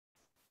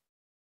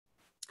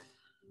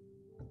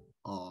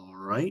All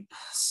right.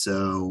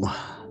 So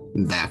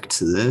back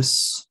to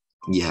this.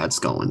 Yeah, it's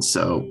going.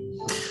 So,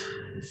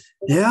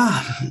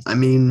 yeah, I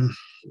mean,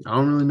 I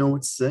don't really know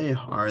what to say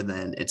other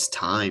than it's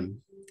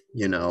time.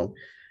 You know,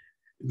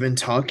 I've been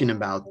talking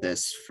about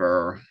this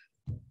for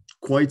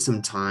quite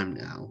some time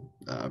now,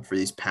 for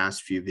these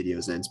past few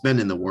videos, and it's been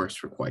in the works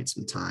for quite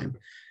some time.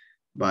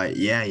 But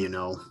yeah,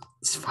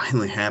 it's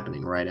finally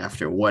happening right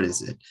after what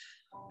is it?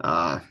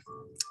 Uh,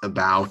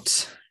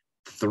 about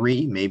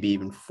 3, maybe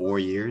even 4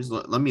 years.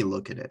 Let me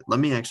look at it. Let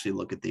me actually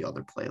look at the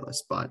other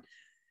playlist. But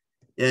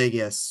yeah, I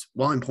guess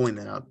while I'm pulling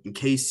that up, in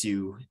case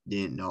you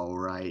didn't know,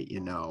 right?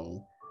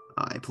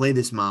 I played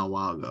this mod a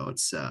while ago.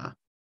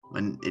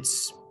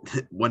 It's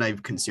what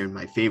I've considered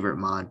my favorite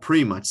mod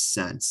pretty much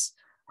since.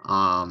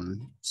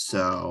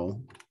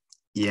 So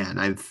yeah, and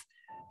I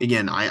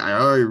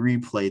already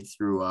replayed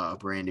through a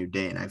brand new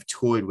day, and I've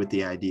toyed with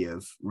the idea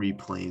of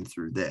replaying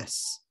through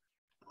this.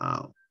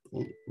 Uh,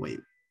 wait,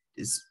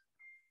 is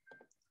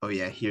oh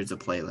yeah, here's a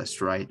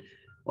playlist, right?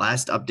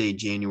 Last update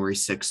January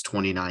 6th,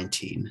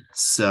 2019.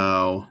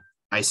 So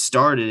I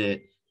started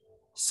it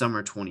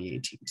summer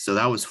 2018. So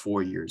that was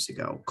 4 years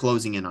ago,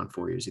 closing in on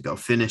 4 years ago.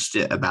 Finished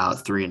it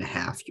about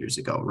 3.5 years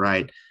ago,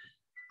 right?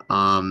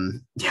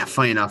 Yeah,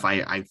 funny enough,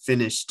 I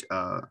finished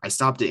I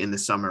stopped it in the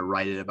summer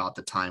right at about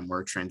the time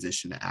where it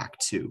transitioned to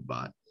Act Two.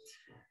 But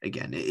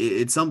again,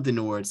 it's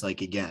something where it's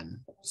like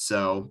again.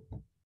 So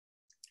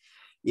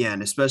yeah,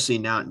 and especially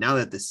now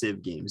that the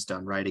Civ game's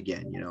done, right?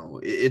 Again,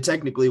 it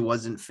technically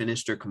wasn't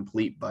finished or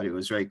complete, but it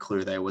was very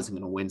clear that I wasn't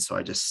going to win, so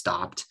I just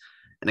stopped,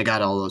 and I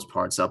got all those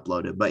parts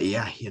uploaded. But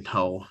yeah,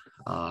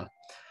 uh,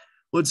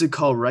 what's it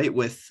called? Right,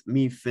 with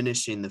me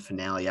finishing the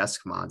finale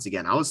esque mods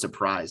again, I was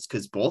surprised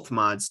because both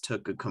mods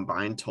took a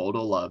combined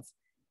total of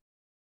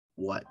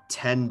what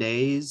 10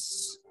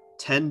 days.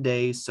 10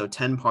 days, so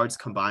 10 parts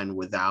combined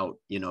without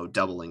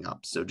doubling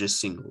up, so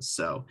just singles.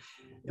 So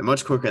they're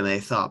much quicker than they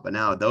thought, but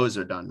now those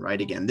are done.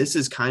 Right, again, this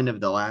is kind of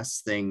the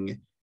last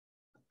thing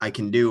I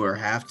can do or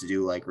have to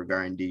do, like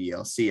regarding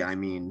DDLC. I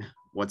mean,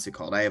 what's it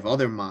called? I have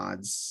other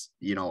mods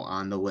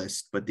on the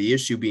list, but the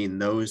issue being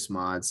those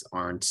mods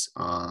aren't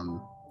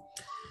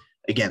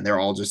again, they're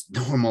all just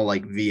normal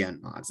like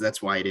VN mods.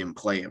 That's why I didn't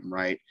play them,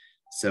 right?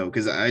 So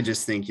because I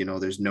just think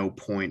there's no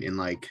point in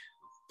like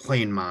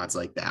playing mods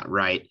like that,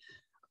 right?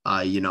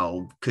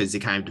 Because it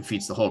kind of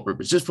defeats the whole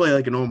purpose. Just play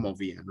like a normal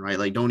VN, right?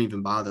 Like, don't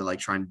even bother like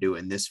trying to do it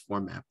in this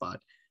format. But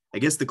I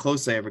guess the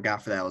closest I ever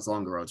got for that was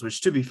Longer Roads,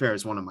 which to be fair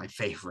is one of my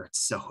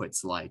favorites. So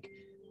it's like,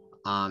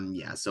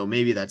 yeah. So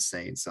maybe that's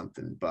saying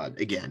something. But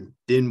again,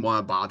 didn't want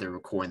to bother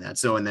recording that.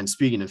 So and then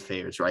speaking of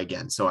favorites, right?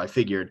 Again, so I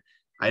figured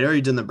I'd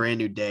already done the brand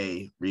new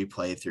day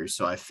replay through,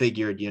 so I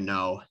figured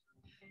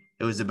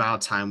it was about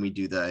time we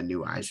do the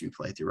new eyes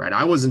replay through, right?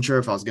 I wasn't sure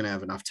if I was going to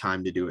have enough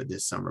time to do it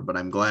this summer, but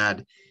I'm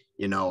glad,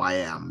 I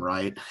am,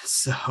 right?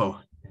 So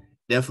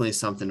definitely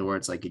something where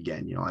it's like,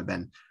 again, I've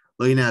been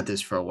looking at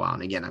this for a while.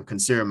 And again, I'm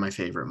considering my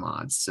favorite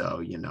mods.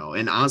 So,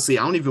 and honestly,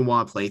 I don't even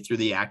want to play through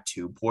the Act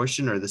Two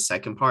portion or the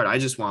second part. I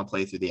just want to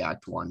play through the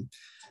Act One.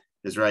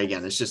 Because, right,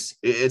 again,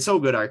 it's so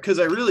good art. Because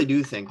I really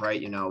do think, right,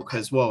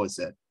 because what was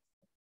it?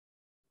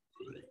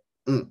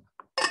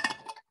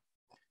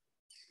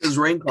 Because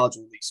Rain Clouds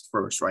released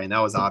first, right? And that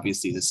was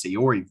obviously the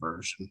Sayori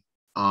version.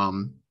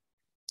 Um,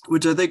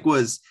 which I think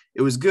was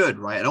good,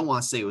 right? I don't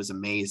want to say it was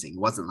amazing. It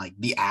wasn't like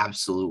the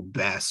absolute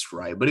best,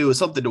 right? But it was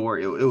something to where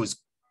it was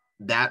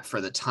that for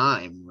the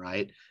time,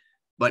 right?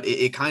 But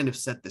it kind of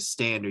set the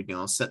standard,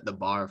 set the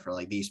bar for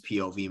like these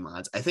POV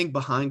mods. I think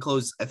behind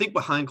closed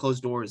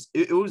doors,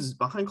 it was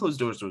behind closed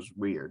doors was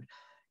weird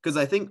because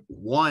I think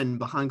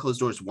behind closed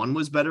doors one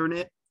was better in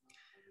it.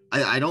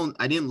 I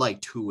didn't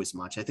like two as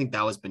much. I think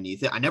that was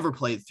beneath it. I never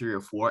played 3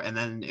 or 4, and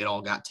then it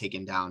all got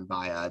taken down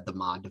by the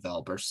mod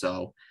developer.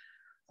 So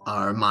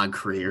or mod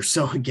creator.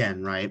 So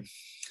again, right,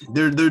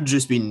 there'd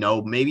just be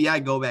no. Maybe I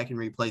go back and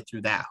replay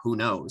through that. Who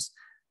knows?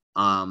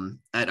 And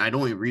I'd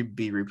only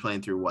be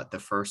replaying through what the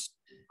first.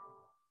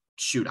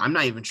 Shoot, I'm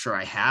not even sure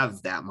I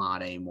have that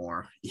mod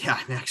anymore. Yeah,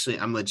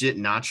 I'm legit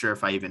not sure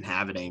if I even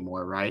have it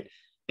anymore. Right?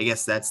 I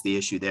guess that's the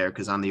issue there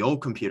because on the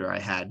old computer I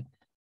had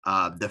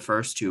the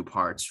first 2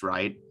 parts,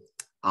 right?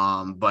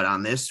 But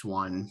on this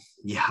one,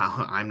 yeah,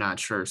 I'm not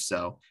sure.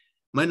 So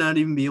might not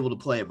even be able to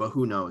play it, but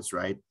who knows,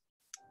 right?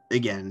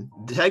 Again,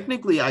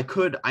 technically I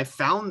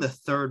found the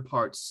third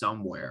part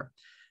somewhere,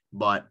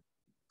 but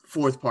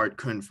fourth part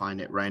couldn't find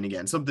it, right? And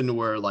again, something to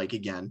where like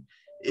again,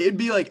 it'd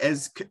be like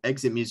as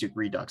Exit Music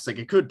Redux. Like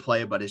it could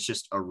play, but it's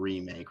just a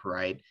remake,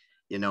 right?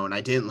 And I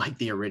didn't like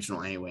the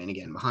original anyway. And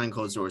again, behind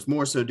closed doors,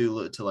 more so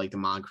due to like the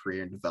mod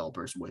creator and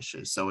developers'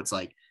 wishes. So it's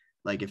like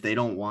if they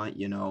don't want,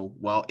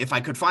 well, if I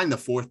could find the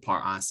fourth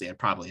part, honestly, I'd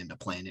probably end up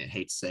playing it. I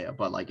hate to say it,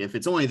 but like if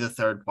it's only the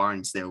third part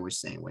and it's their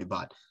wish anyway,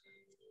 but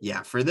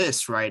yeah, for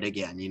this, right,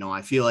 again,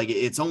 I feel like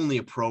it's only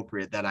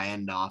appropriate that I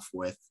end off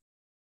with,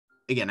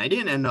 again, I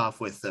didn't end off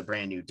with a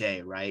brand new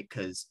day, right?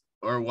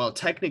 Well,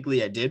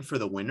 technically I did for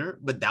the winter,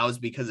 but that was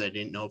because I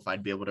didn't know if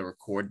I'd be able to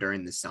record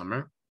during the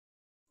summer.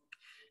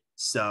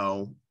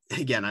 So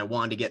again, I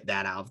wanted to get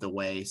that out of the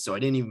way. So I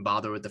didn't even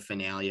bother with the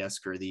finale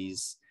esque or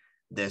these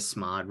this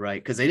mod,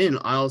 right? Because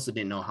I also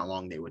didn't know how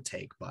long they would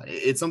take, but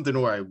it's something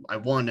where I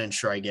wanted to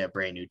ensure I get a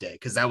brand new day,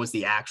 because that was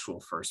the actual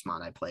first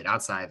mod I played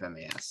outside of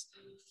MAS.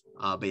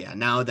 But yeah,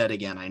 now that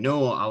again, I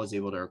know I was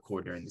able to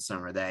record during the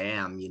summer that I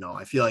am,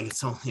 I feel like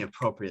it's only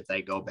appropriate that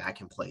I go back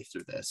and play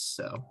through this.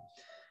 So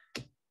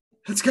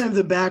that's kind of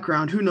the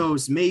background. Who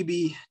knows?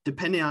 Maybe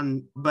depending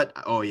on, but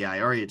oh yeah,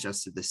 I already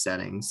adjusted the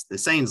settings. The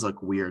settings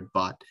look weird,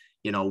 but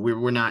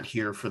we're not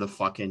here for the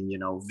fucking,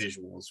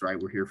 visuals, right?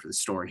 We're here for the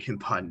story.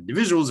 But the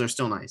visuals are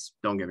still nice.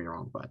 Don't get me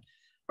wrong, but,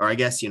 or I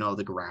guess, the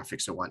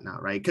graphics or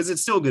whatnot, right? Because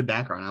it's still a good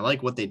background. I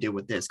like what they did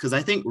with this, because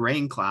I think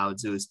Rain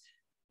Clouds, it was,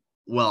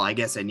 well, I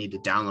guess I need to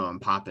download and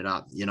pop it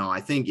up.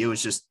 I think it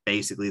was just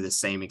basically the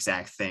same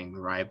exact thing,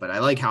 right? But I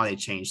like how they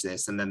changed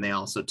this. And then they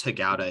also took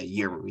out a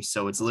yearly.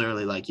 So it's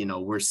literally like,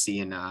 we're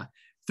seeing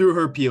through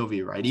her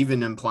POV, right?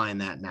 Even implying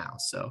that now.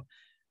 So,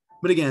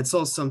 but again, it's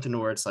all something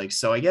where it's like,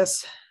 so I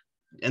guess,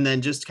 and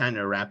then just kind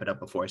of wrap it up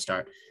before I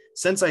start.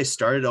 Since I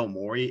started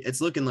Omori,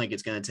 it's looking like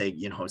it's going to take,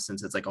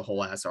 since it's like a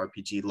whole ass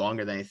RPG,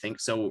 longer than I think.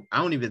 So I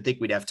don't even think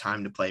we'd have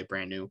time to play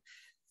brand new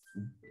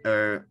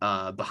or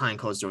behind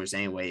closed doors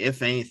anyway.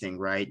 If anything,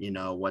 right,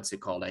 what's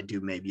it called? I do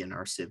maybe an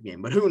RCiv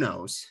game, but who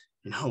knows?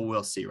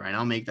 We'll see, right?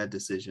 I'll make that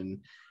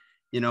decision,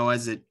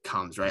 as it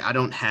comes, right? I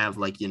don't have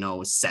like,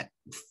 a set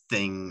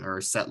thing or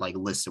set like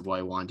list of what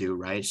I want to do,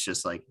 right? It's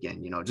just like,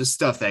 again, just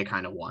stuff that I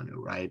kind of want to,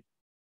 right?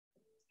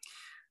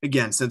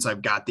 Again, since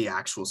I've got the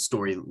actual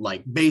story,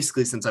 like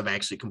basically since I've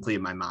actually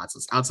completed my mods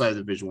list outside of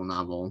the visual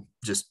novel,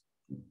 just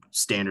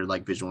standard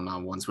like visual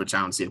novel ones, which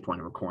I don't see a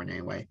point of recording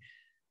anyway.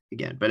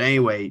 Again, but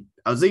anyway,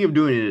 I was thinking of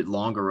doing it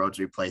longer road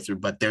to replay through,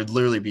 but there'd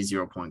literally be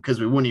 0 point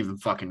because we wouldn't even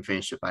fucking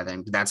finish it by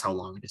then. That's how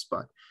long it is.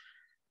 But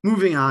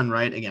moving on,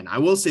 right? Again, I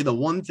will say the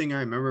one thing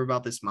I remember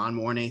about this mod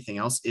more than anything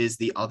else is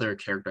the other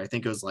character. I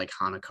think it was like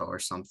Hanako or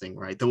something,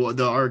 right? The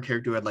other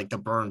character who had like the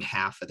burned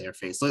half of their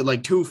face,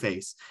 like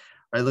Two-Face.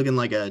 Right, looking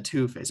like a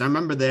Two-Face. I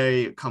remember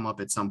they come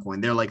up at some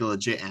point. They're like a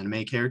legit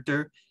anime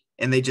character,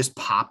 and they just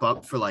pop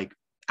up for like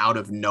out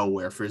of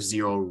nowhere for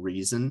 0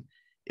 reason.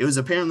 It was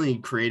apparently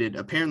created.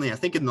 Apparently, I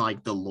think in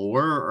like the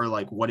lore or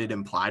like what it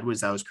implied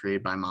was that was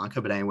created by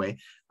manga. But anyway,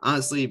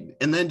 honestly,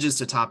 and then just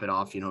to top it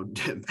off,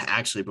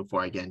 actually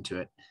before I get into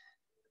it,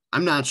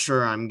 I'm not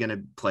sure I'm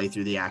gonna play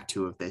through the Act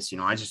 2 of this.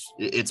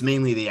 It's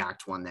mainly the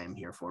Act 1 that I'm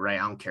here for, right?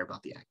 I don't care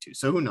about the Act 2.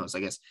 So who knows? I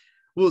guess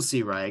we'll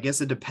see, right? I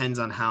guess it depends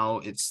on how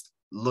it's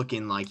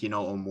looking like,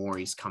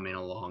 Omori's coming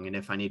along, and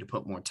if I need to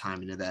put more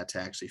time into that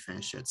to actually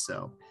finish it.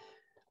 So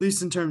at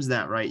least in terms of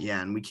that, right?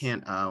 Yeah, and we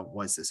can't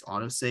what's this,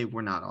 autosave?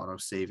 We're not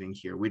auto-saving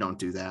here. We don't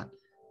do that.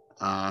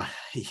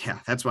 Yeah,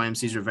 that's why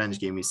MC's Revenge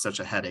gave me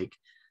such a headache.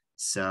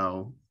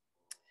 So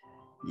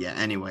yeah,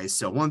 anyway,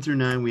 so 1 through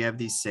 9 we have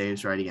these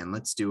saves, right? Again,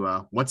 let's do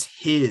what's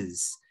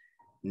his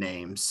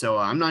name. So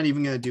I'm not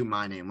even going to do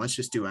my name. Let's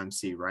just do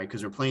MC, right?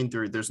 Because we're playing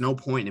through, there's no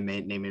point in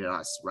naming it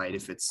us, right?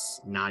 If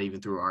it's not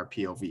even through our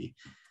POV.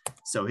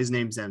 So his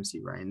name's MC,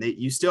 right? And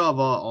you still have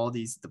all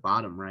these at the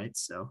bottom, right?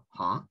 So,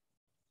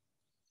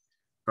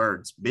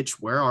 birds, bitch,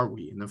 where are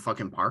we? In the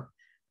fucking park?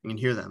 I can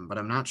hear them, but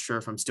I'm not sure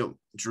if I'm still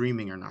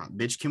dreaming or not.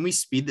 Bitch, can we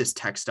speed this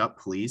text up,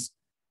 please?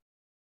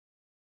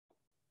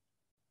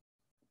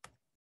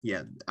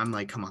 Yeah, I'm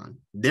like, come on.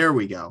 There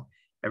we go.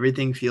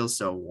 Everything feels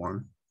so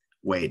warm.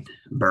 Wait,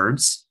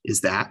 birds?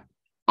 Is that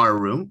our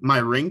room? My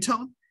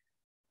ringtone?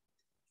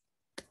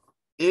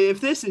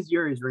 If this is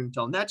Yuri's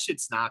ringtone, that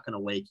shit's not going to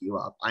wake you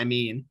up. I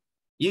mean,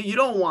 you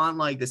don't want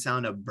like the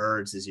sound of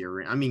birds as your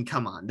ring. I mean,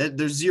 come on.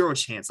 There's 0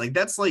 chance. Like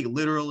that's like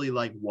literally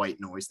like white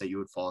noise that you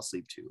would fall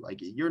asleep to. Like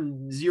you're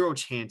 0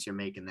 chance you're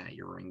making that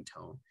your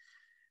ringtone.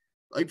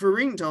 Like for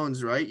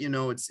ringtones, right?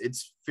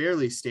 It's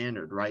fairly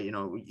standard, right?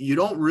 You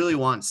don't really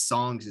want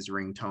songs as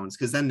ringtones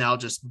because then they'll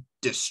just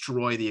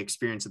destroy the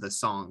experience of the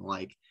song.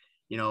 Like,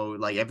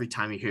 like every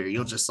time you hear it,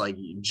 you'll just like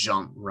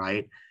jump,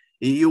 right?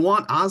 You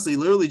want honestly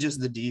literally just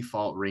the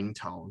default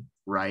ringtone,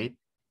 right?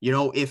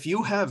 If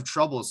you have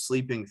trouble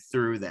sleeping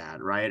through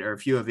that, right? Or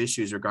if you have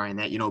issues regarding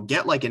that,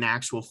 get like an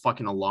actual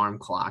fucking alarm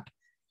clock,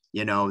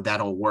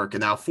 that'll work.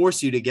 And that'll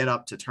force you to get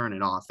up to turn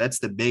it off. That's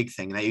the big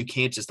thing, that you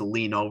can't just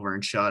lean over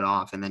and shut it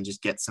off and then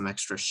just get some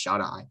extra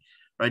shut eye,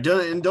 right?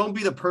 Don't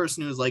be the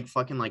person who's like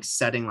fucking like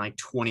setting like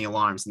 20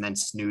 alarms and then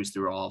snooze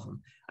through all of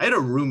them. I had a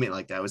roommate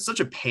like that. It was such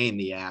a pain in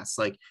the ass.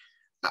 Like,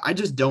 I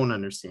just don't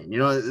understand.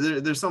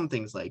 There's some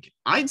things like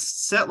I'd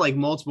set like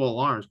multiple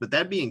alarms, but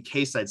that'd be in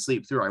case I'd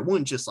sleep through. I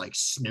wouldn't just like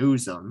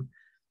snooze them,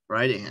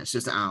 right? And it's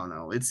just, I don't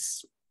know.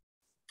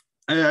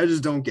 I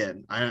just don't get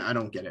it. I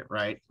don't get it,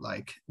 right?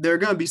 Like there are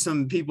going to be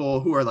some people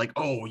who are like,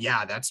 oh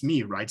yeah, that's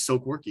me, right? So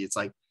quirky. It's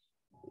like,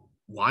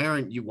 why are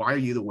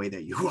you the way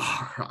that you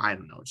are? I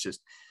don't know. It's just,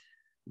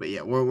 but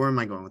yeah, where am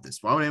I going with this?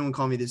 Why would anyone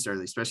call me this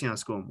early, especially on a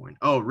school morning?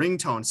 Oh,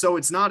 ringtone. So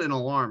it's not an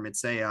alarm.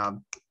 It's a,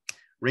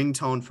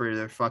 ringtone for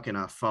their fucking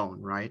phone,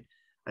 right?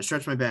 I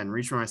stretch my bed and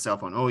reach for my cell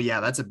phone. Oh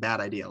yeah, that's a bad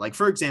idea. Like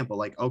for example,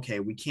 like,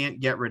 okay, we can't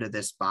get rid of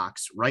this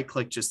box. Right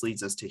click just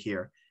leads us to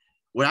here.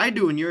 What I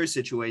do in your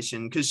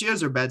situation, because she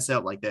has her bed set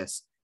up like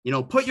this,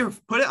 put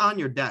it on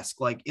your desk,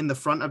 like in the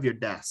front of your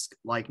desk,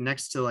 like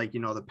next to like,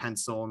 the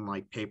pencil and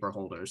like paper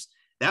holders.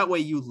 That way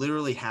you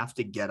literally have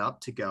to get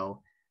up to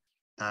go.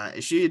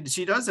 She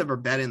does have her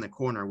bed in the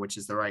corner, which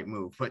is the right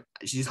move, but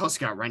she's also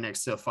got right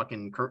next to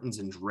fucking curtains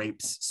and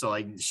drapes. So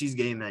like she's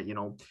getting that,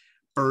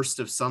 burst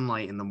of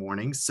sunlight in the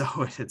morning. So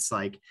it's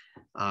like,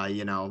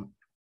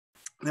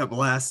 that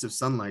blast of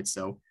sunlight.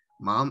 So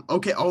mom,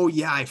 okay. Oh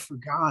yeah, I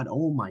forgot.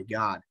 Oh my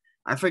God.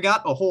 I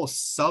forgot the whole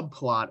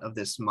subplot of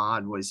this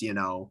mod was,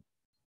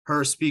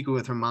 her speaking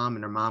with her mom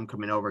and her mom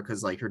coming over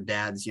because like her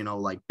dad's,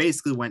 like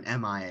basically went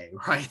MIA,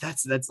 right?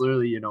 That's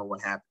literally,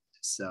 what happened.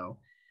 So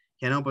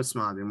can't help but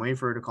smile. Been waiting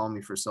for her to call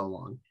me for so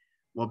long.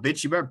 Well,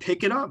 bitch, you better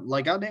pick it up.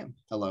 Like, goddamn.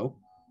 Hello,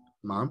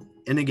 mom.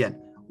 And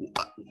again,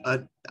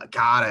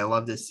 God, I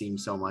love this theme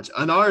so much.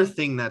 Another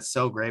thing that's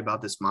so great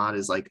about this mod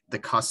is like the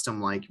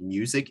custom like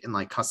music and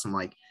like custom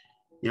like,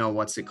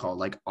 what's it called?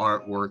 Like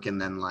artwork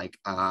and then like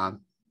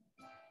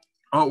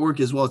artwork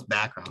as well as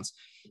backgrounds.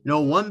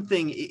 One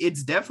thing,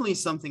 it's definitely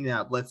something that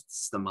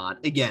uplifts the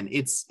mod. Again,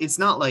 it's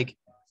not like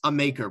a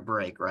make or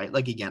break, right?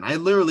 Like, again, I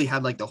literally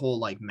had like the whole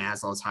like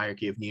Maslow's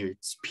hierarchy of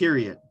needs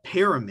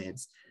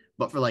pyramids,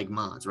 but for like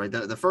mods, right?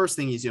 The first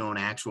thing is, an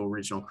actual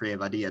original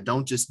creative idea.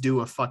 Don't just do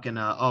a fucking,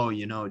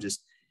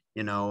 just,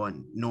 a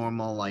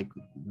normal like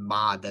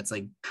mod that's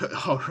like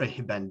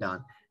already been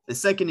done. The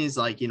second is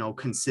like,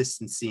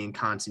 consistency and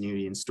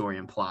continuity and story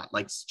and plot,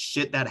 like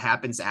shit that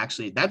happens.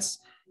 Actually, that's,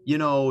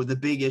 the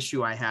big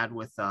issue I had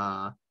with,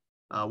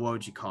 what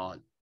would you call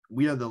it?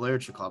 We Are the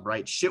Literature Club,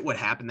 right? Shit would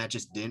happen that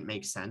just didn't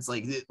make sense.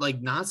 Like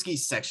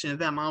Natsuki's section of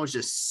that mod was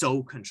just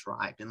so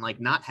contrived, and like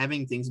not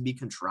having things be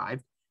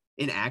contrived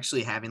and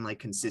actually having like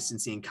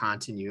consistency and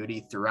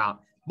continuity throughout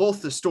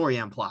both the story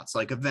and plots,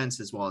 like events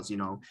as well as,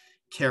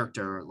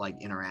 character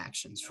like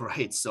interactions,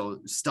 right? So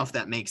stuff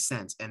that makes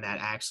sense and that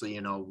actually,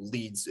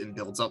 leads and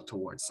builds up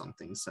towards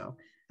something. So,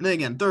 and then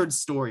again, third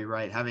story,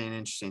 right? Having an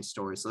interesting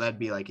story. So that'd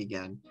be like,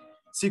 again,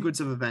 sequence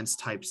of events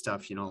type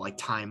stuff, like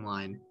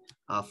timeline.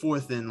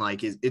 Fourth and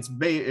like it's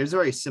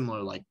very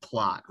similar like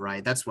plot,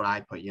 right? That's what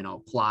I put,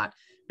 plot,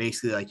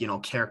 basically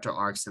like, character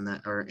arcs and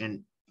that or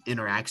in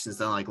interactions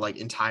that like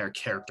entire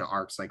character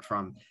arcs, like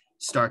from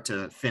start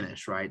to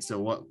finish, right? So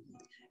what,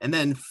 and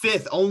then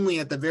fifth, only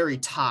at the very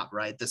top,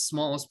 right? The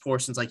smallest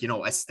portions, like,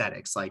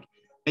 aesthetics, like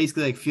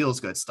basically like feels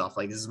good stuff.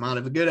 Like this is mod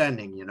of a good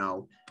ending,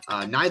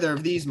 neither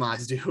of these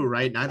mods do,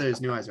 right? Neither is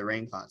New Eyes or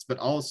Rain Clouds, but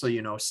also,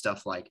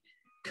 stuff like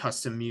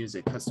custom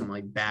music, custom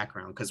like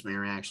background, custom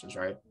interactions,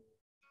 right?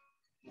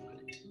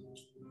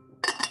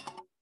 I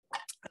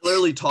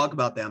literally talk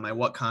about that in my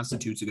what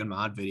constitutes a good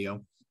mod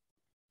video.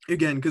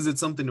 Again, because it's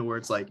something to where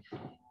it's like,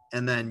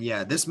 and then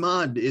yeah, this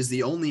mod is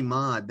the only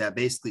mod that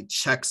basically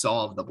checks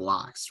all of the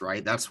blocks,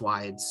 right? That's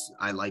why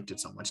I liked it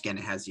so much. Again,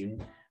 it has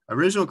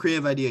original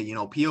creative idea,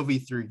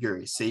 POV through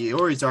Yuri. So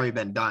Yuri's already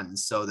been done,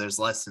 so there's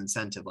less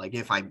incentive. Like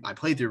if I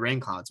play through Rain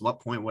Clouds,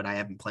 what point would I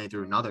have been playing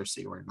through another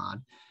Sayori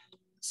mod?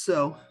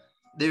 So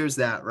there's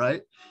that,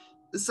 right?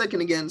 The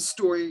second, again,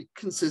 story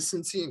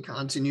consistency and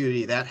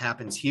continuity, that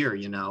happens here.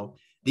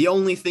 The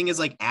only thing is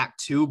like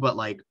Act 2, but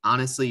like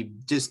honestly,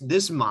 just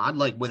this mod,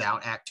 like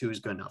without Act 2 is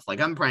good enough. Like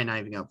I'm probably not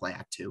even gonna play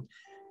Act 2.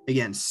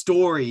 Again,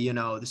 story,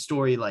 the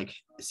story, like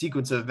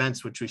sequence of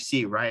events which we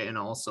see, right? And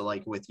also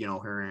like with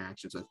her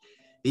interactions with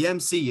the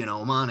MC,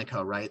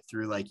 Monica, right?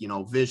 Through like,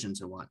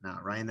 visions or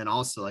whatnot, right? And then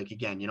also like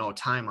again,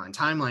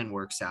 timeline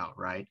works out,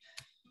 right?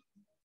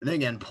 And then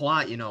again,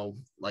 plot,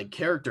 like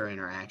character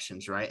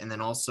interactions, right? And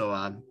then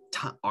also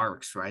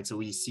arcs, right? So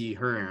we see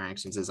her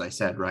interactions, as I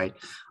said, right?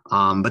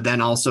 But then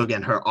also,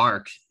 again, her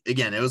arc,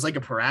 again, it was like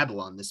a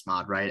parabola on this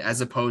mod, right? As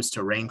opposed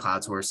to Rain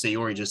Clouds, where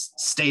Sayori just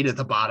stayed at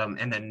the bottom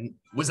and then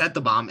was at the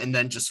bottom and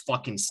then just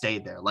fucking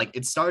stayed there. Like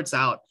it starts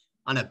out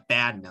on a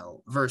bad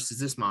note versus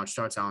this mod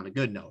starts out on a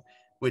good note,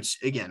 which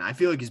again, I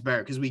feel like is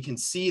better because we can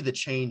see the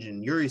change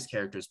in Yuri's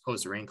characters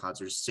post Rain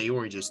Clouds, where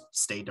Sayori just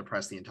stayed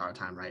depressed the entire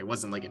time, right? It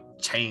wasn't like a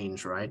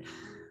change, right?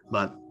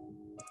 But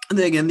and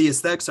then again, the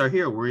aesthetics are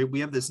here where we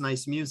have this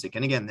nice music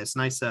and again, this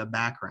nice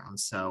background.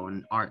 So,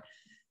 and art.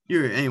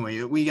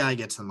 Anyway, we gotta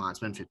get to the mod. It's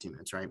been 15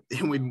 minutes, right?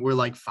 And we're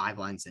like 5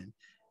 lines in.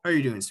 How are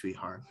you doing,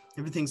 sweetheart?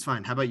 Everything's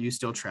fine. How about you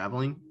still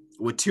traveling?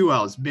 With 2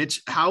 L's,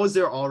 bitch. How is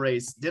there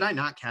already? Did I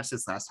not catch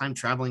this last time?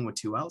 Traveling with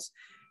 2 L's?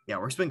 Yeah,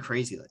 work's been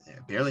crazy lately. I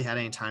barely had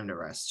any time to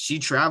rest. She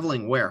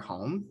traveling where?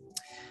 Home?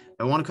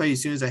 I want to call you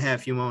as soon as I have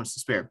a few moments to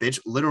spare. Bitch,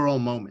 literal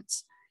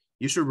moments.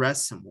 You should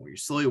rest some more. You're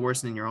slowly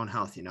worsening your own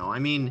health, I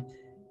mean,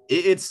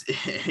 it's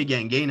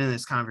again, getting in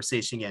this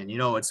conversation again,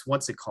 it's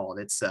what's it called?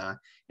 It's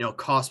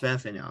cost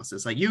benefit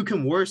analysis. Like you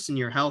can worsen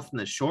your health in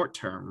the short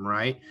term,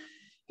 right?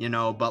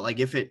 But like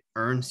if it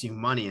earns you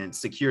money and it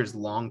secures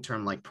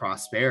long-term like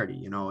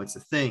prosperity, it's a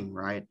thing,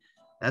 right?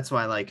 That's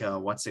why like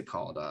what's it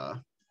called?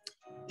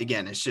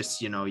 Again, it's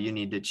just, you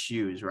need to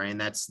choose, right?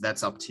 And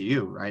that's up to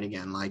you, right?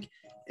 Again, like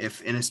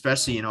if, and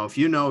especially, if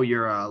you're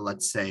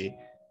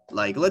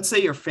let's say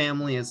your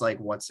family is like,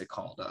 what's it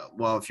called?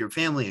 Well, if your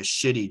family is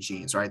shitty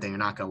genes, right, then you're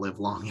not going to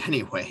live long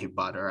anyway,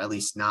 but, or at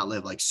least not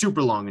live like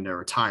super long into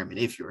retirement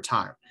if you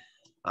retire.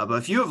 But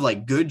if you have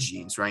like good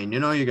genes, right, and you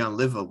know you're gonna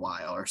live a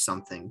while or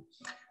something,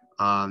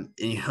 and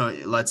you know,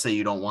 let's say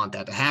you don't want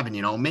that to happen,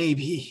 you know,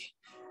 maybe,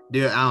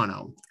 dude, I don't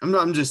know.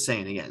 I'm just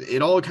saying again,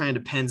 it all kind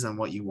of depends on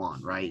what you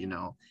want, right? You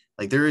know,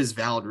 like there is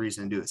valid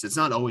reason to do this. It's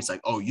not always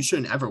like, oh, you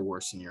shouldn't ever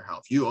worsen your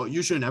health.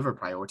 You shouldn't ever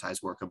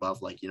prioritize work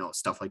above like, you know,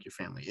 stuff like your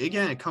family.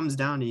 Again, it comes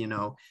down to, you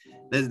know,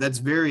 that's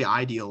very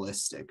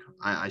idealistic.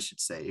 I should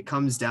say it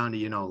comes down to,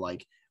 you know,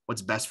 like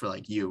what's best for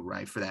like you,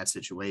 right, for that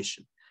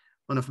situation.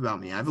 Well, enough about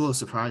me. I have a little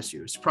surprise to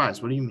you.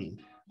 Surprise? What do you mean?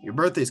 Your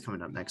birthday's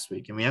coming up next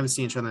week, and we haven't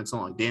seen each other in so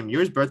long. Damn,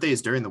 yours birthday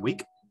is during the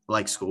week,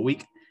 like school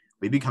week.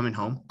 We be coming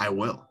home. I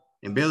will,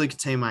 and barely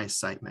contain my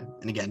excitement.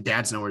 And again,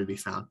 Dad's nowhere to be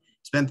found.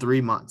 It's been 3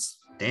 months.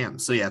 Damn.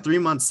 So yeah, 3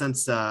 months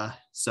since. So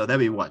that'd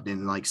be what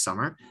in like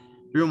summer.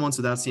 3 months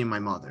without seeing my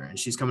mother, and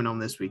she's coming home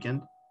this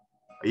weekend.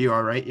 Are you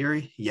all right,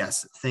 Yuri?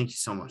 Yes. Thank you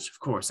so much. Of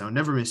course, I'll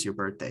never miss your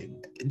birthday.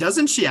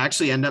 Doesn't she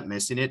actually end up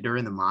missing it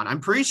during the mod? I'm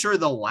pretty sure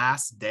the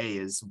last day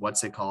is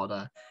what's it called?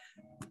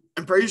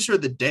 I'm pretty sure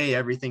the day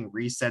everything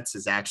resets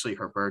is actually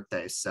her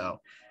birthday. So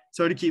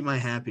to keep my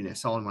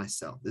happiness all to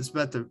myself. This is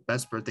about the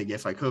best birthday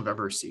gift I could have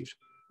ever received.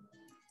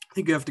 I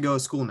think you have to go to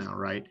school now,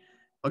 right?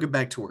 I'll get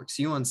back to work.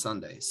 See you on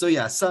Sunday. So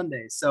yeah,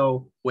 Sunday.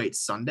 So wait,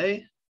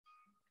 Sunday?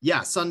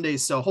 Yeah, Sunday.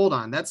 So hold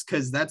on. That's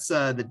because that's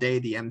the day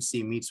the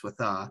MC meets with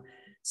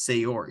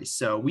Sayori.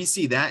 So we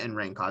see that in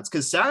rank odds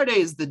because Saturday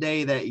is the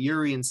day that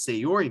Yuri and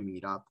Sayori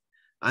meet up.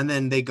 And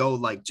then they go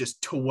like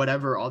just to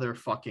whatever other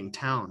fucking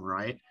town,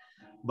 right?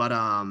 But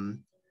I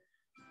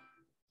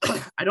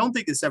don't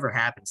think this ever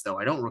happens though.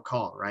 I don't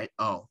recall, right?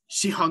 Oh,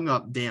 she hung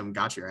up. Damn,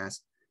 got your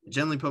ass. I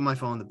gently put my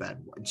phone in the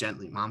bed.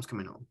 Gently, Mom's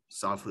coming home.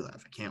 Softly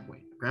laugh. I can't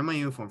wait. Grab my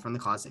uniform from the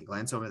closet and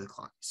glance over the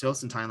clock. Still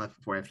some time left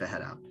before I have to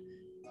head out.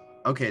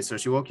 Okay, so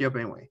she woke you up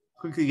anyway.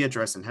 Quickly get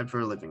dressed and head for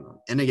her living room.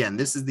 And again,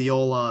 this is the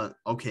old,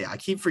 okay, I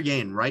keep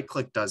forgetting. Right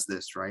click does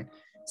this, right?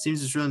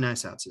 Seems it's really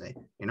nice out today.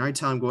 And I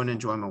tell I'm going to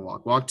enjoy my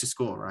walk. Walk to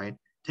school, right?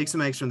 Take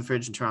some eggs from the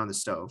fridge and turn on the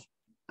stove.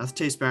 Nothing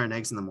tastes better than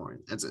eggs in the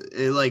morning. That's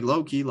like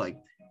low key, like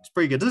it's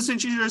pretty good. Doesn't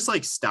she just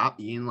like stop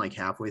eating like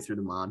halfway through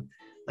the mod?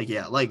 Like,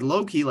 yeah, like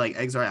low key, like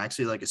eggs are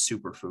actually like a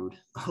superfood.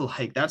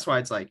 Like that's why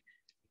it's like,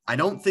 I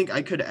don't think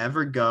I could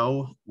ever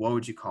go, what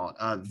would you call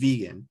it?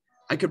 Vegan.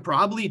 I could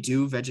probably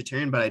do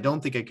vegetarian, but I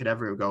don't think I could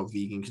ever go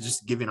vegan because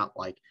just giving up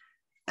like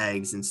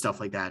eggs and stuff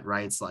like that,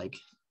 right? It's like,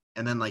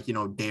 and then like, you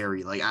know,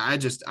 dairy. Like I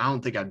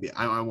don't think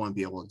I won't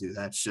be able to do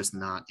that. It's just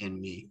not in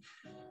me,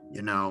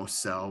 you know?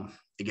 So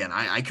again,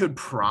 I could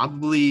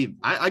probably,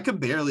 I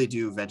could barely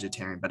do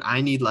vegetarian, but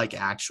I need like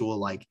actual,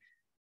 like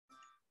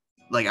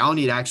I'll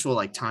need actual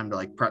like time to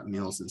like prep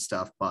meals and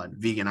stuff, but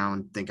vegan, I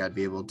don't think I'd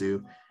be able to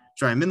do.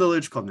 Try, I'm in the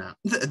literature club now.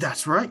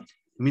 That's right.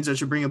 It means I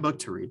should bring a book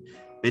to read.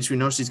 Bitch, we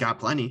know she's got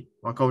plenty.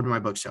 Walk over to my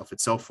bookshelf.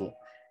 It's so full.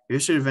 You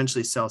should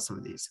eventually sell some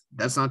of these.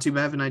 That's not too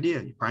bad of an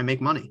idea. You probably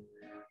make money.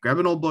 Grab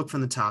an old book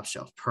from the top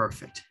shelf.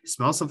 Perfect.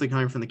 Smell something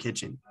coming from the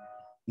kitchen.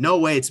 No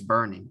way it's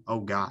burning.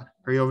 Oh, God.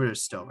 Hurry over to the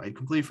stove. I'd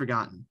completely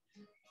forgotten.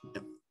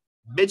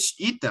 Bitch,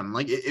 eat them.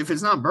 Like, if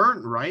it's not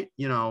burnt, right?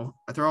 You know,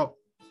 I throw out.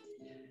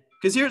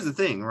 Because here's the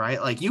thing, right?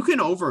 Like, you can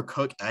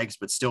overcook eggs,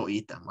 but still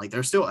eat them. Like,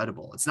 they're still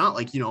edible. It's not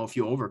like, you know, if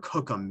you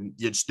overcook them,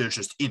 they're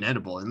just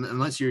inedible. And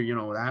unless you're, you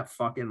know, that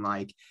fucking,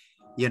 like,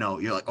 you know,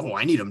 you're like, oh,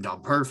 I need them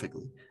done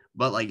perfectly.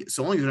 But, like,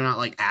 so long as they're not,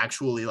 like,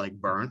 actually, like,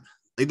 burnt.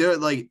 Like, they're,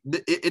 like,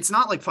 it's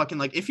not, like, fucking,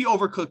 like, if you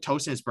overcook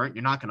toast and it's burnt,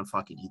 you're not going to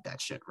fucking eat that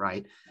shit,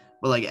 right?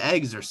 But, like,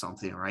 eggs or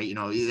something, right? You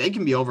know, they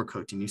can be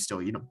overcooked and you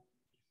still eat them.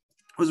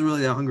 I wasn't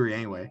really that hungry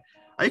anyway.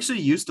 I actually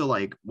used to,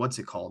 like, what's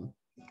it called?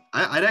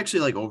 I'd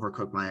actually like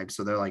overcook my eggs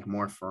so they're like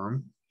more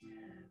firm,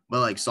 but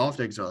like soft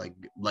eggs are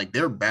like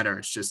they're better.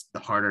 It's just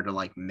harder to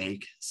like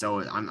make. So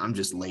I'm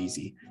just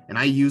lazy, and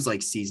I use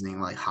like seasoning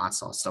like hot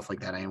sauce stuff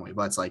like that anyway.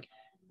 But it's like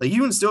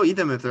you can still eat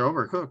them if they're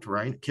overcooked,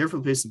 right? Careful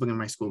place to book in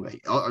my school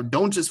bag.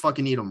 Don't just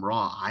fucking eat them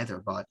raw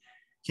either. But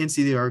can't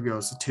see the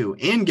Argos too.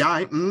 And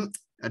guy,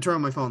 I turn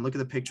on my phone, look at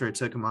the picture I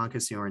took of Monica,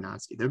 Sayori,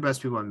 Natsuki. They're the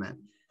best people I met.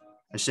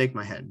 I shake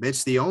my head.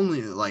 Bitch, the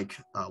only, like,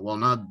 well,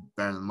 not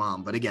better than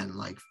mom, but again,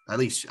 like, at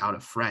least out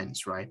of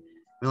friends, right?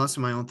 I'm lost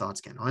in my own thoughts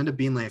again. I'll end up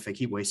being late if I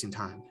keep wasting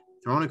time.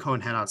 Throw on a coat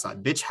and head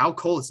outside. Bitch, how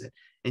cold is it?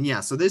 And yeah,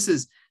 so this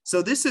is,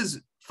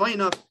 funny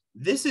enough,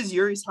 this is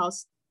Yuri's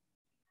house.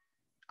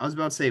 I was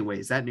about to say, wait,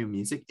 is that new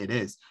music? It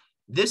is.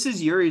 This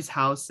is Yuri's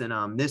house in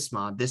this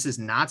mod. This is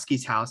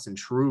Natsuki's house in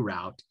True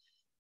Route.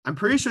 I'm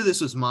pretty sure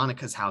this was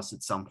Monica's house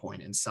at some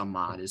point in some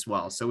mod as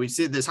well. So we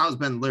see this house has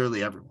been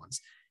literally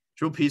everyone's.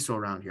 It's real peaceful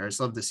around here. I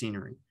just love the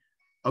scenery.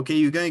 Okay,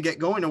 you're going to get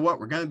going or what?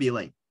 We're going to be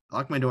late. I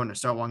lock my door and I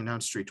start walking down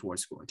the street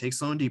towards school. I take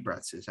slow and deep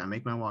breaths as I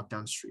make my walk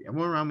down the street.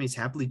 Everyone around me is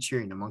happily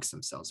cheering amongst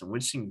themselves and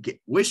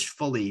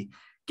wishfully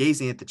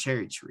gazing at the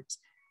cherry trees.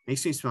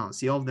 Makes me smile and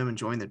see all of them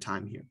enjoying their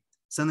time here.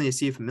 Suddenly, I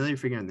see a familiar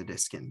figure in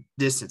the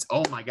distance.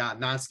 Oh my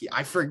God, Natsuki.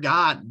 I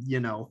forgot,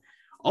 you know.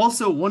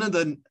 Also, one of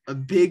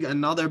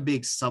another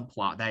big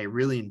subplot that I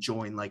really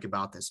enjoy and like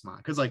about this mod.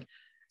 Because like,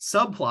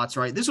 subplots,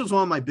 right? This was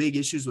one of my big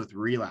issues with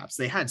Relapse.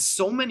 They had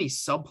so many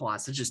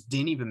subplots that just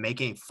didn't even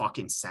make any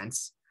fucking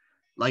sense.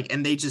 Like,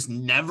 and they just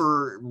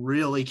never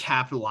really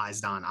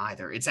capitalized on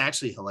either. It's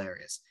actually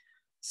hilarious.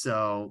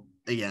 So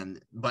again,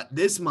 but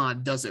this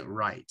mod does it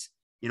right.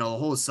 You know, the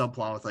whole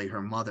subplot with like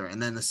her mother,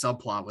 and then the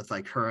subplot with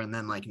like her and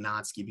then like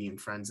Natsuki being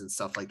friends and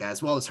stuff like that,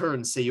 as well as her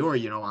and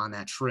Sayori, you know, on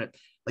that trip.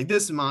 Like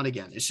this mod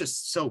again, it's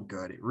just so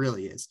good. It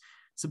really is.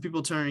 Some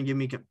people turn and give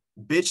me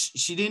bitch.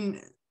 She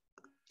didn't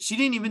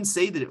even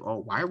say that. Oh,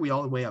 why are we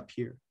all the way up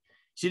here?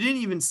 She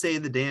didn't even say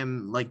the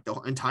damn like the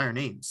entire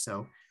name.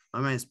 So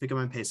my mind is pick up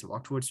my pace and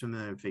walk towards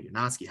familiar figure.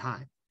 Natsuki,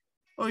 hi.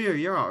 Oh,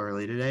 you're out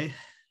early today.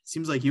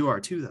 Seems like you are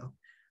too, though.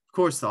 Of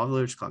course, the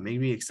Village Club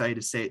made me too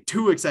excited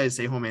to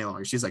stay home any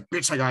longer. She's like,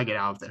 bitch, I gotta get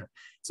out of there.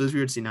 So it's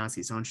weird to see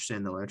Natsuki so interested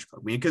in the Village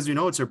Club. Because we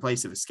know it's her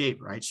place of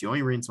escape, right? She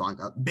only reads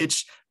manga.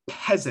 Bitch,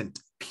 peasant,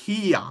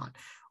 peon.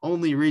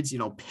 Only reads, you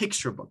know,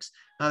 picture books.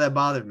 Now that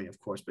bothered me, of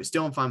course, but I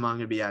still don't find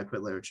manga to be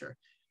adequate literature.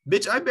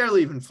 Bitch, I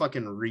barely even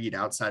fucking read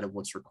outside of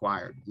what's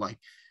required. Like,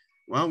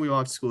 why don't we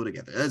walk to school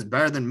together? That's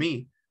better than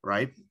me,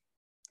 right?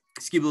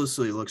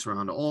 Skibulously looks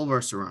around to all of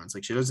our surroundings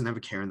like she doesn't have a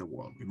care in the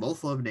world. We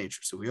both love nature,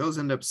 so we always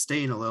end up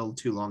staying a little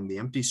too long in the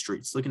empty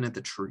streets, looking at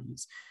the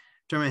trees.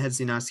 Turn my head,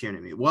 see not scaring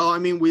at me. Well, I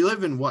mean, we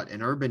live in what?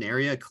 An urban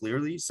area,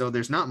 clearly, so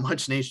there's not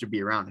much nature to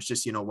be around. It's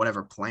just, you know,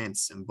 whatever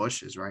plants and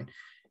bushes, right?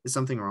 Is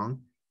something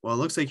wrong? Well, it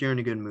looks like you're in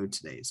a good mood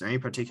today. Is there any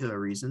particular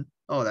reason?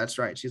 Oh, that's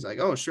right. She's like,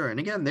 oh, sure. And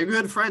again, they're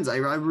good friends. I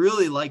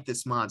really like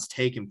this mod's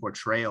take and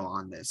portrayal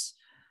on this.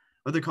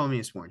 But they're calling me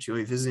this morning. She'll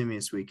be visiting me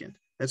this weekend.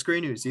 That's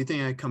great news. Do you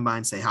think I'd come by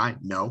and say hi?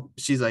 No.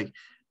 She's like,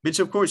 bitch,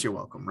 of course you're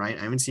welcome, right?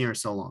 I haven't seen her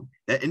so long.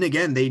 And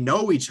again, they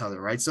know each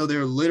other, right? So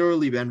they're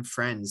literally been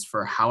friends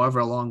for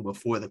however long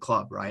before the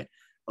club, right?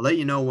 I'll let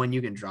you know when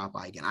you can drop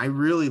by again. I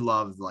really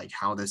love like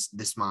how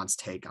this mod's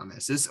take on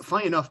this. It's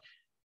funny enough,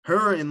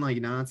 her and like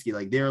Natsuki,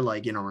 like they're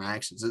like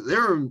interactions.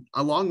 They're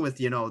along with,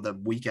 you know, the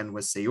weekend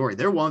with Sayori.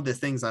 They're one of the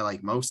things I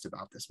like most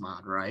about this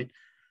mod, right?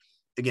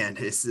 Again,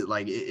 it's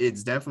like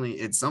it's definitely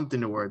it's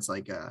something to where it's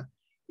like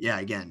yeah,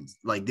 again,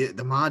 like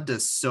the mod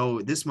does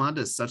this mod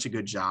does such a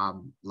good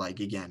job. Like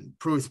again,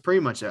 pretty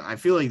much I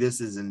feel like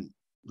this isn't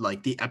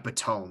like the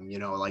epitome, you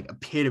know, like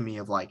epitome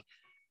of like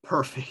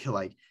perfect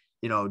like,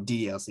 you know,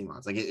 DLC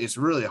mods. Like it's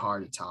really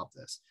hard to top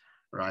this,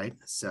 right?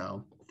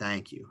 So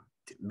thank you.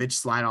 Bitch,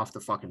 slide off the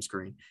fucking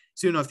screen.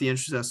 Soon enough, the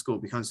entrance of school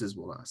becomes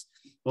visible to us.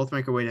 Both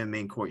make our way to the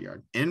main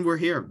courtyard, and we're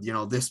here. You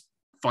know, this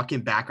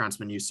fucking background's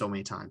been used so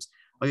many times.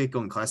 I'll get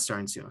going. Class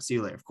starting soon. I'll see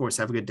you later. Of course,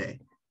 have a good day.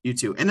 You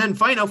too. And then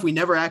funny enough, we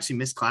never actually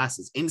miss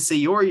classes. In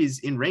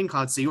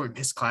Raincloud, Sayori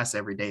missed class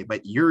every day,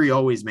 but Yuri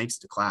always makes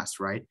it to class,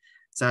 right?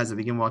 So as I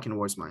begin walking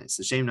towards mine, it's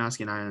a shame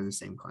Natsuki and I are in the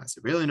same class.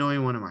 I really know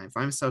anyone of mine.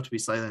 Find myself to be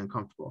slightly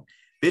uncomfortable.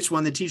 Bitch,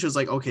 when the teacher's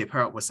like, okay,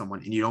 pair up with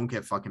someone, and you don't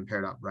get fucking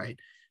paired up, right?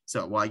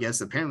 So, well, I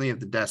guess apparently you have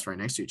the desk right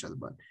next to each other,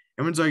 but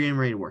everyone's already getting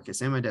ready to work. I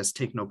stand at my desk,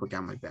 take a notebook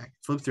out of my back,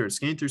 flip through it,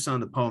 scan through some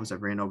of the poems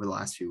I've written over the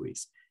last few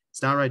weeks.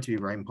 It's not right to be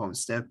writing poems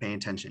instead of paying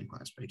attention in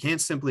class, but I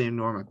can't simply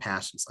ignore my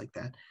passions like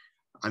that.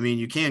 I mean,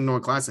 you can't ignore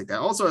class like that.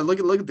 Also, I look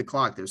at the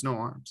clock. There's no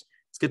arms.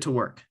 Let's get to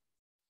work.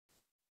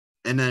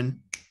 And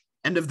then,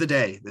 end of the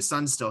day, the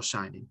sun's still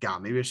shining.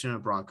 God, maybe I shouldn't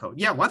have brought a coat.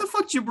 Yeah, why the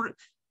fuck did you bring?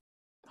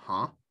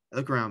 Huh? I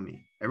look around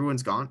me.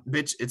 Everyone's gone.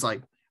 Bitch, it's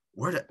like,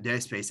 where did I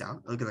space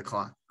out? Look at the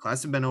clock.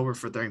 Class has been over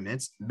for 30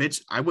 minutes.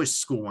 Bitch, I wish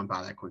school went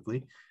by that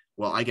quickly.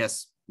 Well, I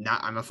guess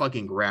not. I'm a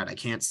fucking grad. I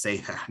can't say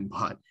that,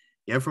 but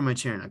yeah, from my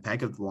chair and I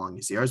pack up the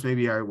belongings. The others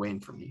maybe are waiting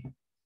for me.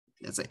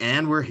 It's like,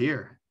 and we're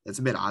here. That's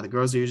a bit odd. The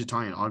girls are usually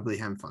talking and audibly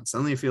having fun.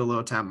 Suddenly I feel a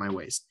little tap in my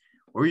waist.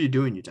 What are you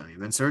doing, you dummy? I've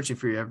been searching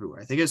for you everywhere.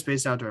 I think I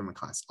spaced out during my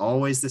class.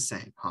 Always the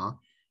same, huh?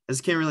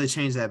 This can't really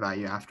change that about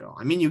you after all.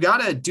 I mean, you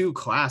gotta do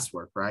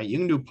classwork, right? You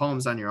can do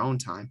poems on your own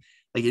time.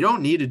 Like you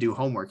don't need to do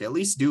homework. At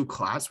least do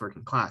classwork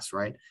in class,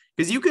 right?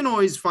 Because you can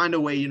always find a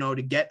way, you know,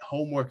 to get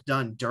homework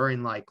done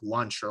during like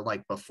lunch or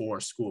like before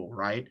school,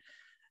 right?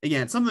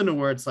 Again, something to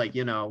where it's like,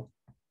 you know,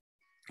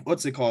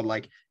 what's it called?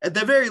 Like at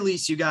the very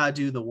least, you gotta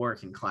do the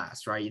work in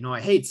class, right? You know, I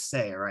hate to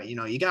say it, right? You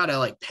know, you gotta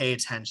like pay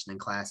attention in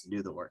class and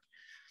do the work.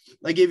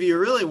 Like if you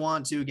really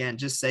want to, again,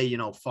 just say, you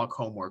know, fuck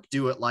homework.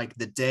 Do it like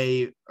the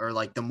day or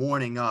like the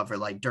morning of or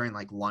like during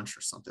like lunch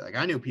or something. Like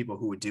I knew people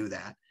who would do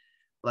that.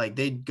 Like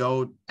they'd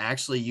go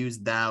actually use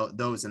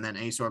those and then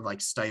any sort of like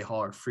study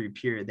hall or free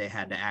period, they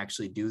had to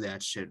actually do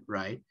that shit,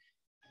 right?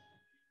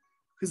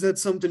 Because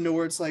that's something to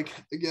where it's like,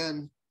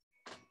 again,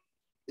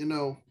 you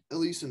know, at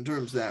least in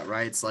terms of that,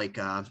 right? It's like,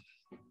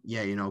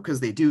 yeah, you know, because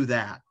they do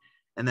that.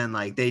 And then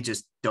like they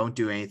just don't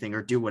do anything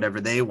or do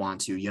whatever they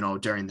want to, you know,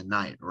 during the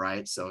night,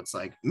 right? So it's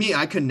like me,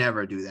 I could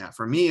never do that.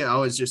 For me, I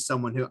was just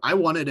someone who I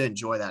wanted to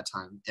enjoy that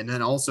time. And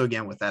then also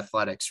again with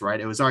athletics, right?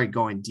 It was already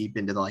going deep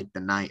into like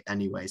the night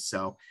anyway.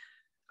 So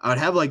I would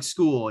have like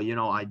school, you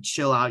know, I'd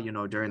chill out, you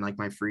know, during like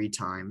my free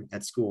time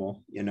at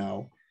school, you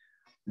know,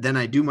 then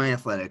I do my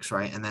athletics,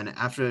 right? And then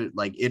after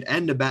like it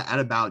end at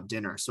about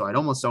dinner. So I'd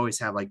almost always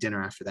have like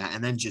dinner after that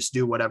and then just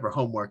do whatever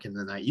homework. And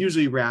then I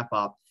usually wrap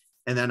up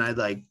and then I'd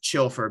like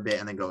chill for a bit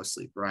and then go to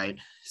sleep, right?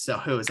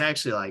 So it was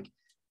actually like,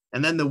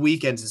 and then the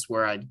weekends is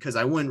where because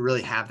I wouldn't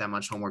really have that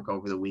much homework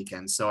over the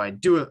weekend. So I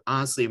do it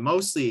honestly,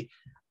 mostly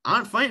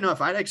funny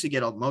enough, I'd actually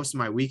get most of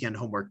my weekend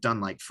homework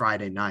done like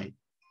Friday night.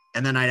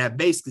 And then I'd have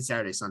basically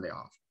Saturday, Sunday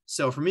off.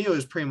 So for me, it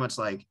was pretty much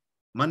like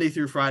Monday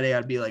through Friday,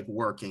 I'd be like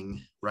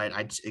working, right?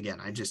 I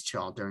just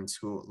chill during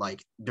school,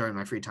 like during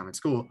my free time at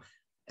school.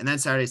 And then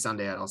Saturday,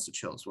 Sunday, I'd also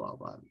chill as well.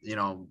 But,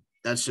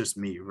 that's just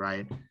me,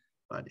 right?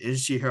 But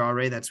is she here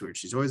already? That's weird.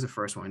 She's always the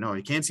first one. No,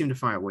 you can't seem to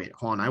find her. Wait,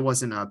 hold on. I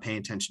wasn't paying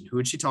attention. Who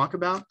would she talk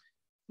about?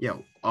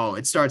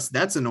 It starts.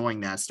 That's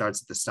annoying. That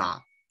starts at the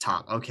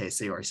top. Okay,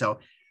 Sayori. So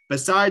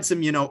besides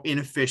some,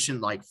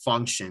 inefficient like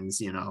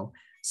functions,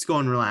 let's go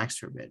and relax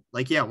for a bit.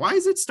 Like, why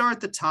does it start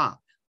at the top?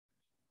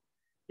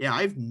 Yeah,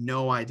 I have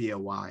no idea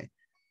why.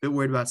 Bit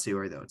worried about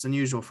Sayori though. It's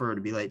unusual for her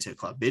to be late to the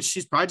club. Bitch,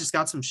 she's probably just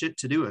got some shit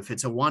to do. If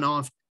it's a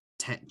one-off,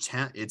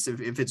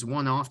 if it's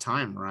one-off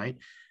time, right?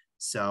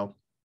 So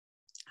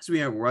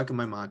we are working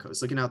my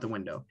Makos, looking out the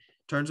window.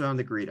 Turns around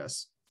to greet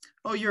us.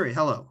 Oh, Yuri,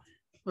 hello.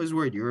 I was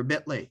worried you were a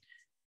bit late.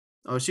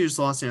 Oh, she was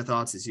lost in her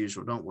thoughts as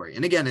usual. Don't worry.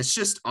 And again, it's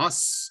just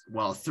us.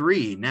 Well,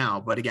 3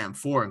 now, but again,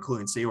 4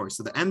 including Sayori.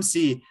 So the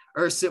MC,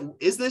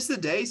 is this the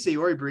day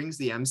Sayori brings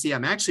the MC?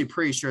 I'm actually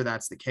pretty sure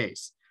that's the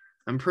case.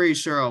 I'm pretty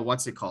sure,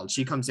 what's it called?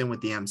 She comes in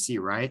with the MC,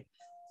 right?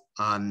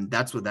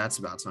 That's what that's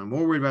about. So I'm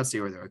more worried about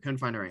Sayori though. I couldn't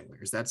find her anywhere.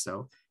 Is that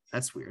so?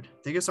 That's weird.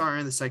 I think I saw her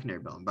in the secondary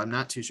building, but I'm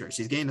not too sure.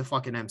 She's getting the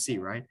fucking MC,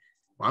 right?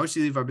 Why would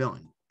she leave our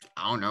building?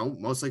 I don't know.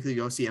 Most likely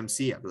go see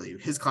MC, I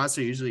believe. His classes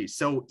are usually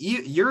so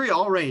Yuri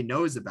already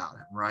knows about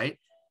him, right?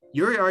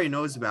 Yuri already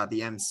knows about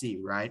the MC,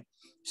 right?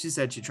 She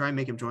said she'd try and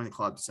make him join the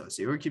club. So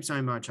Yuri keeps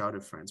talking about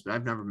childhood friends, but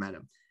I've never met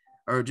him.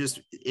 Or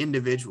just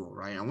individual,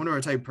 right? I wonder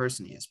what type of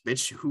person he is.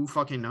 Bitch, who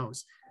fucking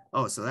knows?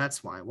 Oh, so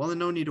that's why. Well, then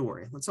no need to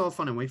worry. Let's all have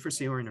fun and wait for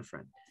Sayori and her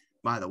friend.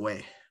 By the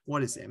way,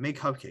 what is it? Make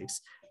cupcakes.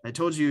 I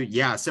told you,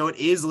 so it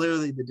is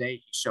literally the day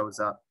he shows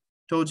up.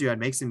 Told you I'd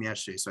make some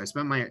yesterday, so I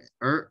spent my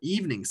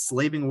evening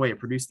slaving away to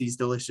produce these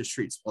delicious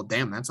treats. Well,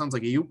 damn, that sounds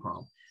like a you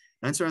problem.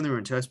 Then around the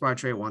room, test bar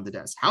tray, one of the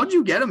desks. How'd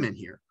you get them in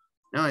here?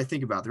 Now that I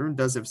think about it, the room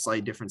does have a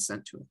slightly different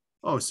scent to it.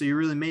 Oh, so you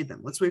really made them.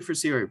 Let's wait for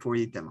Sayori before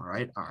we eat them, all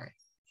right? All right.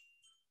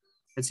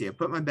 Let's see, I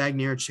put my bag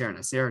near a chair and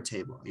I sit at our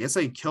table. I guess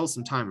I could kill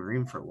some time and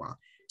read for a while.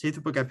 Take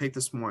the book I picked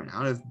this morning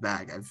out of the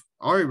bag. I've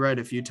already read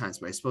it a few times,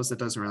 but I suppose that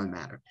doesn't really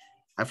matter.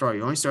 After all,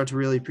 you only start to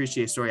really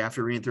appreciate a story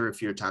after reading through it a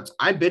few times.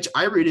 I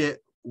read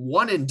it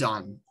one and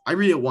done. I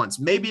read it once.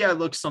 Maybe I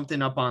look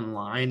something up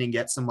online and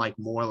get some like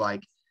more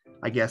like,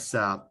 I guess,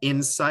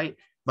 insight,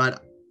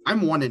 but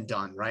I'm one and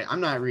done, right?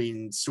 I'm not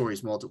reading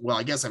stories multiple. Well,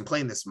 I guess I'm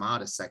playing this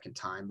mod a second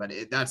time, but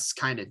that's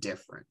kind of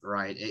different,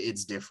 right?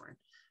 It's different.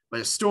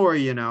 But a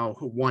story,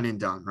 one and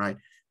done, right?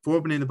 Before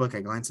opening the book,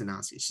 I glance at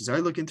Nasi. She's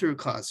already looking through a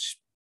class.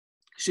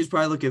 She's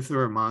probably looking through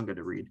her manga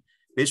to read.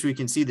 Bitch, we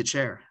can see the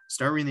chair.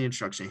 Start reading the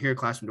instruction. I hear a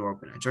classroom door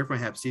open. I jerk my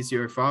head, see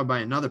Sayori followed by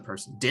another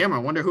person. Damn, I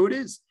wonder who it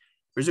is.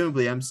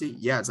 Presumably MC.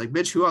 Yeah, it's like,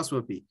 bitch, who else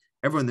would it be?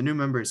 Everyone, the new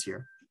member is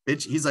here.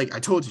 Bitch, he's like, I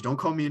told you, don't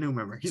call me a new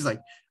member. He's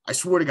like, I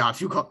swear to God,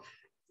 if you call...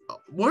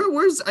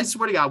 I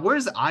swear to God,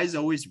 where's the eyes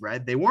always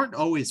red? They weren't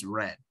always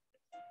red.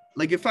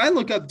 Like, if I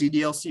look up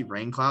DDLC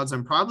rain clouds,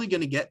 I'm probably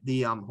going to get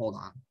the, hold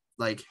on.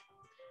 Like,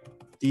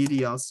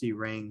 DDLC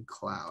rain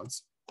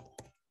clouds.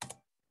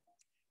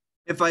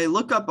 If I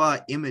look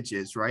up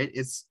images, right?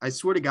 I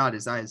swear to God,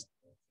 his eyes.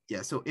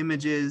 Yeah, so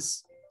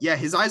images. Yeah,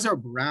 his eyes are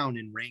brown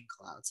in rain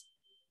clouds.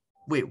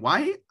 Wait,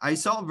 why? I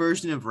saw a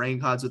version of rain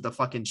clouds with the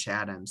fucking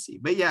Chad MC.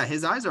 But yeah,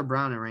 his eyes are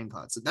brown in rain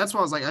clouds. So that's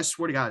why I was like, I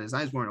swear to God, his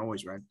eyes weren't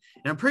always red.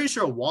 And I'm pretty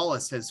sure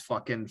Wallace has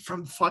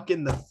from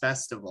fucking the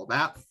festival.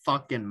 That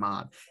fucking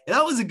mod. And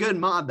that was a good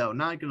mod, though.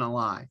 Not gonna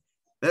lie.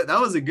 That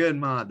was a good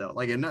mod, though.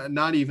 Like,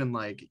 not even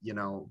like,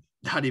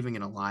 not even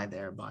gonna lie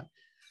there, but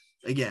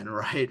again,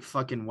 right?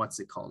 Fucking what's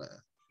it called?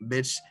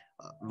 Bitch,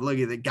 look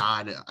at the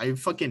God. I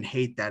fucking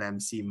hate that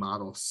MC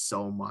model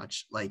so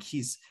much. Like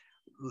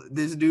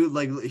this dude,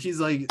 like he's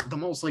like the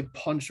most like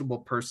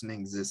punchable person in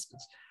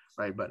existence,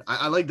 right? But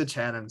I like the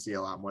Chad MC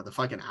a lot more. The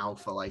fucking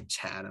alpha like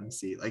Chad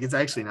MC, like it's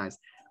actually nice.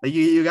 Like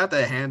you got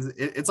the hands.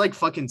 It's like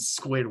fucking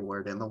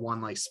Squidward in the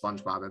one like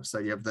SpongeBob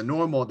episode. You have the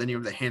normal, then you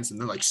have the handsome.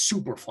 They're like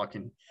super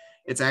fucking.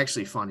 It's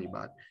actually funny,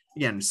 but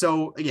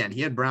again,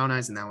 he had brown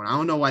eyes in that one. I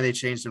don't know why they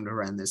changed him to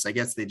red in this. I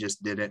guess they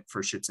just did it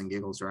for shits and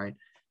giggles, right?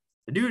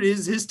 The dude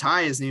his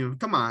tie isn't even.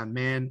 Come on,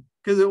 man.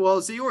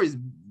 Because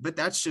but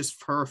that's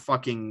just her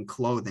fucking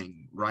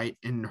clothing, right?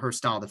 And her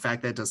style. The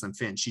fact that it doesn't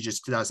fit, she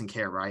just doesn't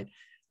care, right?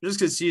 Just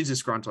because she's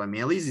disgruntled. I mean,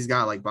 at least he's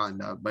got like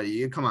buttoned up. But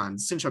come on,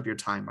 cinch up your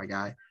tie, my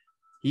guy.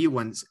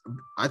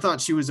 I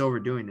thought she was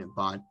overdoing it,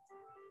 but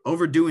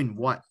overdoing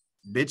what?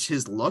 Bitch,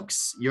 his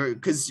looks.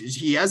 Because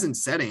he hasn't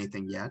said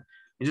anything yet.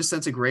 He just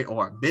sends a great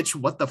aura. Bitch,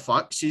 what the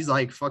fuck? She's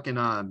like fucking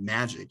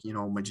magic,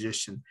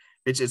 magician.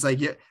 It's like,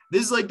 yeah,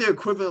 this is like the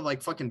equivalent of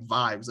like fucking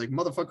vibes. Like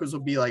motherfuckers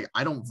will be like,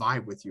 I don't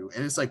vibe with you.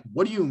 And it's like,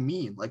 what do you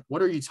mean? Like,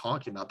 what are you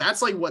talking about?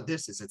 That's like what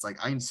this is. It's like,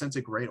 I sense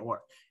a great aura.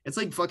 It's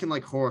like fucking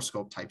like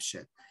horoscope type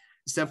shit.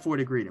 Step forward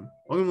to greet him.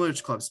 Welcome to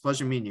Literature Club. It's a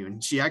pleasure meeting you.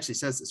 And she actually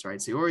says this,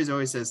 right? So he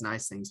always says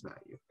nice things about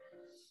you.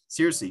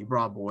 Seriously, you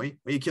broad boy.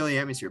 Why you kill the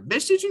atmosphere?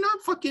 Bitch, did you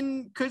not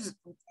fucking, because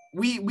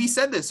we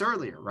said this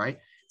earlier, right?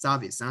 It's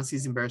obvious.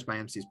 Natsuki's embarrassed by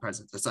MC's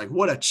presence. It's like,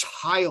 what a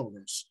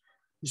childish.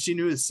 She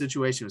knew the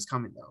situation was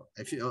coming,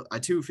 though. I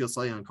too feel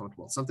slightly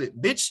uncomfortable. Something,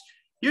 bitch,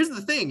 here's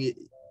the thing.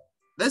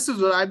 This is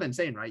what I've been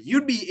saying, right?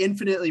 You'd be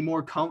infinitely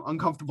more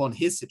uncomfortable in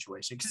his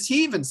situation because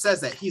he even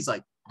says that he's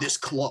like, this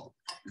club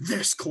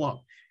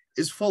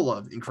is full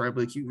of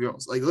incredibly cute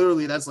girls. Like,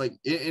 literally, that's like,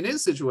 in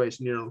his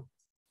situation, you know,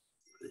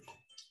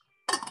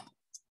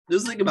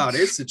 just think about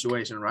his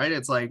situation, right?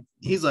 It's like,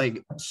 he's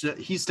like,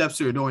 he steps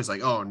through a door. He's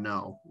like, oh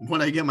no,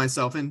 what I get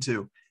myself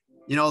into,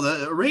 you know,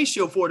 the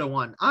ratio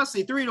 4-1,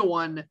 honestly,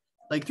 3-1,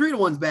 like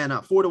 3-1's bad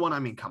enough. 4-1, I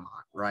mean, come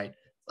on, right?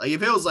 Like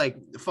if it was like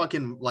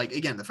fucking, like,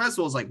 again, the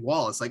festival is like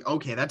Wallace, like,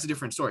 okay, that's a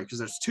different story because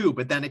there's two,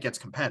 but then it gets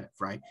competitive,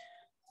 right?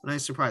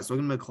 Nice surprise.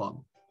 Welcome to the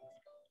club.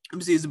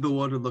 MC has a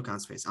bewildered look on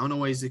his face. I don't know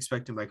what he's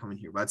expecting by coming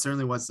here, but it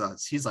certainly was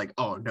us. He's like,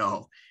 oh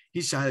no. He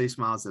shyly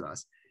smiles at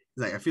us.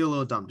 He's like, I feel a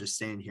little dumb just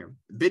staying here.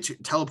 Bitch,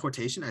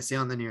 teleportation? I sit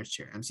on the nearest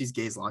chair. MC's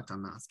gaze locked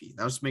on Natsuki.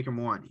 That was just make her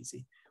more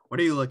uneasy. What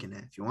are you looking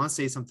at? If you want to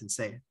say something,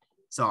 say it.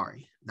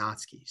 Sorry,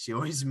 Natsuki. She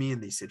always me in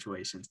these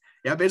situations.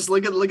 Yeah, bitch,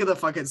 look at the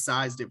fucking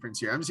size difference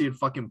here. MC would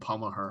fucking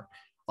pummel her.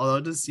 Although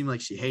it doesn't seem like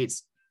she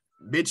hates.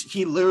 Bitch,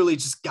 he literally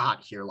just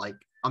got here like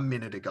a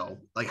minute ago.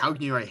 Like, how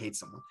can you already hate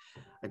someone?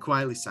 I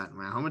quietly sat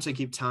around. How much I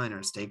keep telling her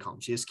to stay calm.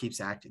 She just keeps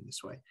acting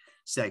this way.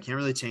 She said, I can't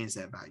really change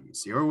that value.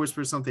 Sierra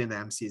whispers something in the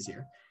MC's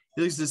ear.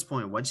 He looks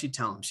disappointed. What'd she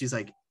tell him? She's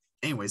like,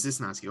 anyways, this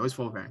Natsuki, always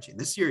full of energy.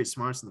 This year he's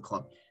smartest in the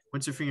club.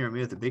 Points her finger at me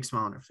with a big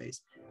smile on her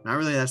face. Not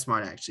really that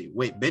smart, actually.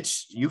 Wait,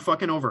 bitch, you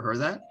fucking overheard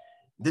that?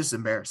 This is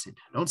embarrassing.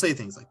 Don't say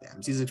things like that.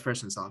 MC's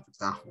expression softens.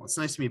 Ah, well, it's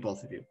nice to meet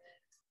both of you.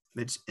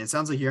 Bitch, it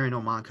sounds like you already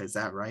know Monica. Is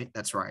that right?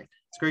 That's right.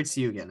 It's great to see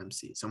you again,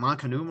 MC. So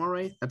Monica knew him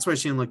already? That's why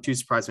she didn't look too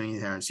surprised when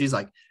he's there. And she's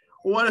like,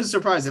 what a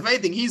surprise. If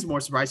anything, he's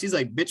more surprised. He's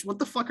like, bitch, what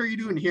the fuck are you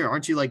doing here?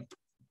 Aren't you like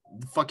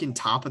the fucking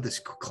top of this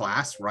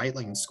class, right?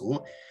 Like in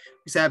school?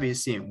 He's happy to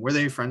see him. Were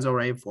they friends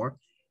already before?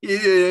 Yeah,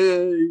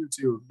 you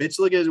too. Bitch,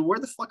 look at it. Where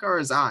the fuck are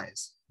his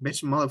eyes?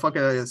 Bitch,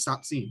 motherfucker,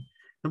 stop seeing.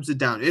 Comes it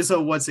down. It's a,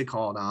 what's it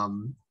called?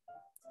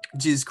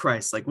 Jesus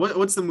Christ. Like,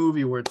 what's the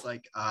movie where it's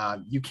like,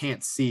 you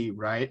can't see,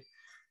 right?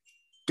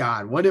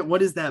 God,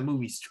 what is that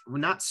movie?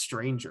 Not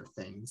Stranger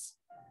Things.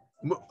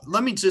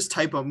 Let me just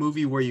type up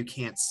movie where you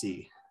can't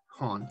see.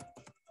 Hold on.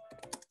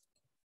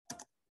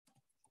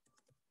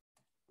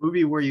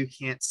 Movie where you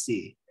can't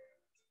see.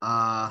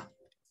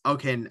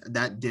 Okay,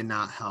 that did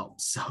not help.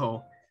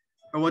 So,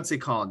 or what's it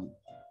called?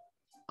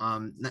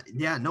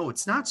 Yeah, no,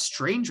 it's not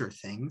Stranger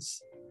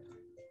Things.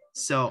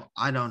 So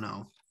I don't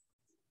know.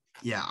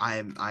 Yeah,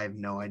 I have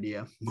no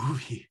idea.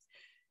 Movie.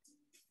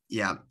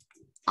 Yeah,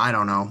 I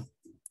don't know.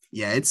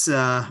 Yeah, it's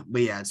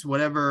but yeah, it's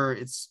whatever.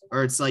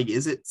 It's like,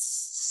 is it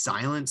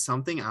Silent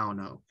something? I don't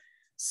know.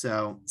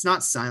 So it's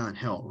not Silent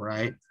Hill,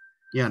 right?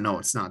 Yeah, no,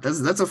 it's not.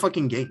 That's a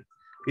fucking game.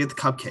 We get the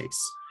cupcakes.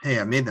 Hey,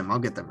 I made them. I'll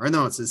get them. Or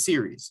no, it's a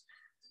series.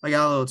 I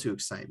got a little too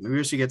excited. Maybe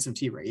we should get some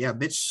tea, right? Yeah,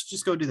 bitch,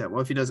 just go do that.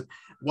 Well, if he doesn't,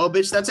 well,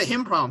 bitch, that's a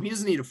him problem. He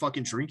doesn't need to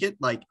fucking drink it.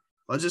 Like,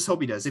 let's just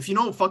hope he does. If you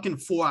know fucking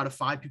 4 out of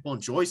 5 people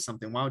enjoy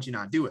something, why would you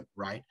not do it,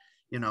 right?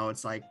 You know,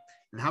 it's like,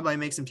 and how about I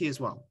make some tea as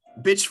well?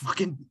 Bitch,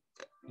 fucking,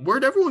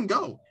 where'd everyone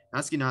go?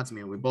 Natsuki nods to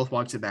me, and we both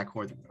walked to the back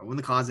corner. I went in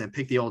the closet and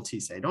picked the old tea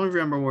set. I don't even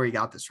remember where he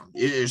got this from.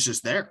 It's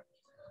just there.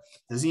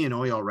 Does he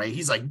annoy you all right?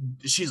 He's like,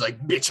 she's like,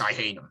 bitch, I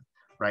hate him.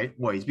 Right?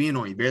 Boy, he's being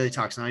annoying. He barely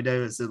talks. All he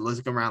does is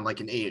look around like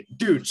an idiot.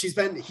 Dude, he's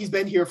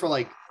been here for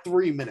like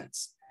 3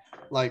 minutes.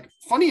 Like,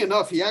 funny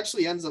enough, he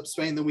actually ends up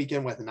spending the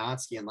weekend with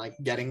Natsuki and like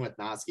getting with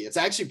Natsuki. It's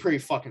actually pretty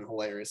fucking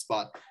hilarious.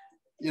 But,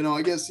 you know,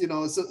 I guess, you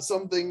know,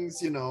 some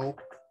things, you know,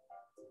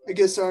 I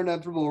guess are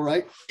inevitable,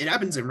 right? It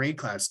happens in raid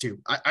class too.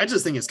 I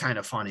just think it's kind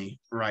of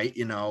funny, right?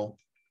 You know,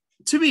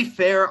 to be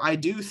fair, I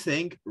do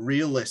think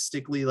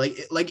realistically, like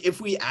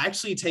if we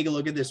actually take a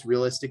look at this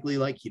realistically,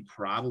 like he'd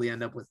probably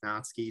end up with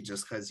Natsuki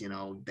just because, you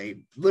know, they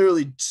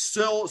literally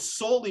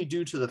solely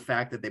due to the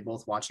fact that they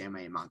both watch anime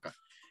and manga.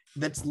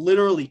 That's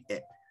literally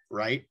it,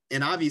 right?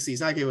 And obviously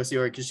he's not getting with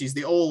Sierra because she's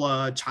the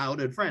old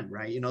childhood friend,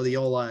 right? You know, the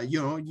old,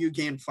 you know, you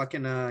can't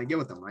fucking get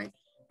with them, right?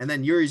 And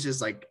then Yuri's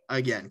just like,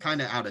 again,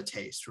 kind of out of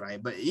taste,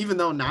 right? But even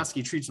though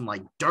Natsuki treats him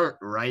like dirt,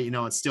 right? You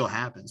know, it still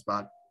happens,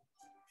 but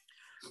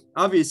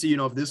obviously, you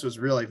know, if this was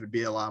real life, it'd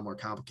be a lot more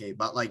complicated.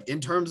 But like in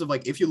terms of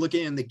like, if you look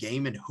at it in the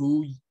game and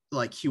who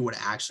like he would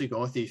actually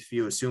go with, if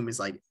you assume is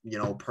like, you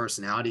know,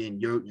 personality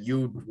and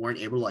you weren't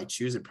able to like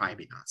choose, it probably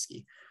be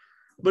Natsuki.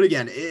 But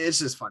again, it's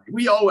just funny.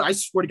 I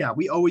swear to God,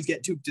 we always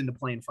get duped into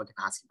playing fucking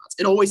Natsuki mods.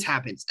 It always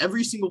happens.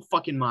 Every single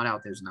fucking mod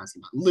out there is a Natsuki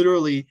mod.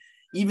 Literally,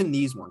 even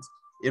these ones,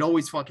 it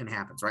always fucking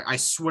happens, right? I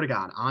swear to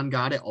God, on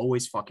God, it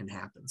always fucking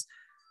happens.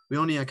 We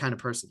don't need that kind of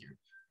person here.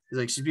 He's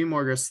like, she's being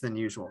more aggressive than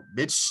usual.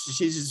 Bitch,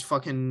 she's just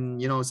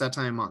fucking, you know, it's that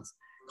time of month.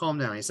 Calm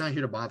down. He's not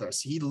here to bother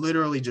us. He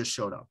literally just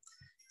showed up.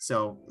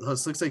 So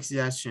this looks like he's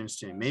asked changed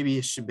to him. Maybe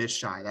he's a bit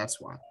shy. That's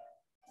why.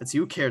 Let's see,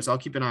 who cares? I'll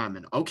keep an eye on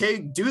him. Okay,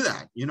 do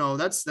that. You know,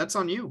 that's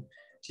on you.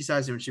 She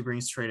sighs when she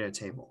brings tray to a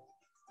table.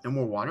 No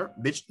more water?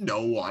 Bitch,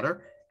 no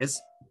water.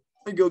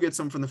 I go get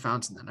some from the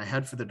fountain then. I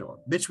head for the door.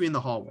 Bitch, we in the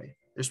hallway.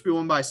 There should be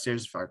one by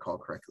stairs if I recall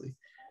correctly.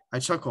 I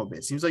chuckle a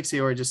bit. Seems like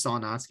Sayori just saw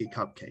Natsuki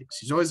cupcake.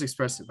 She's always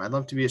expressive. I'd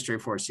love to be as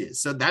straightforward as she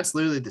is. So that's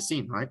literally the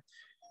scene, right?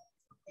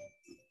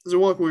 As I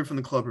walk away from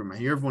the clubroom, I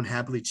hear everyone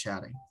happily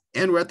chatting.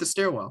 And we're at the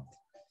stairwell.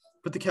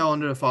 Put the kettle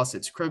under the faucet.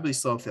 It's incredibly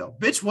slow fill.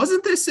 Bitch,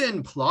 wasn't this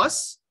in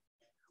Plus?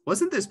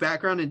 Wasn't this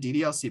background in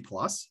DDLC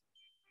Plus?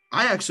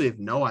 I actually have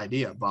no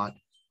idea, but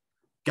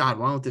God,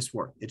 why won't this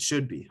work? It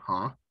should be,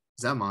 huh?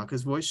 Is that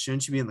Monka's voice?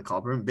 Shouldn't she be in the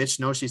clubroom? Bitch,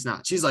 no, she's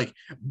not. She's like,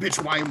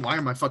 bitch, why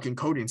are my fucking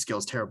coding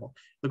skills terrible?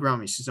 Look around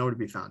me. She's nowhere to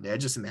be found. Did I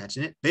just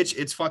imagine it? Bitch,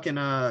 it's fucking,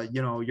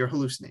 you're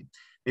hallucinating.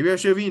 Maybe I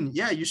should have eaten.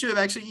 Yeah, you should have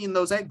actually eaten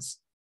those eggs.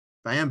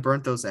 But I am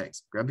burnt those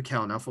eggs. Grab the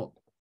kettle now full.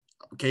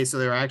 Okay, so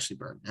they're actually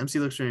burnt. MC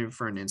looks at me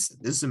for an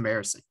instant. This is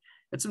embarrassing.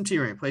 Get some tea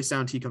ring. Place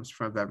down teacups in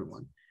front of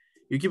everyone.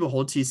 You keep a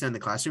whole tea set in the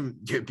classroom.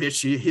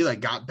 Bitch, he like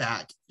got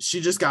back. She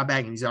just got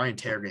back and he's already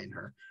interrogating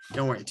her.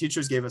 Don't worry,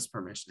 teachers gave us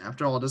permission.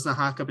 After all, doesn't a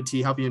hot cup of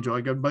tea help you enjoy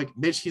a good book?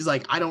 Bitch, he's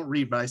like, I don't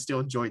read, but I still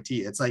enjoy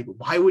tea. It's like,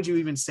 why would you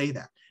even say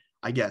that?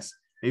 I guess.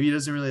 Maybe he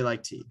doesn't really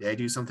like tea. Did I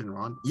do something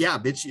wrong? Yeah,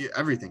 bitch,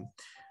 everything.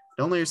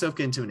 Don't let yourself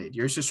get intimidated.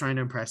 You're just trying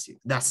to impress you.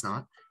 That's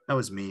not. That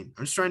was mean.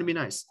 I'm just trying to be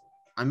nice.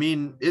 I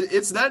mean,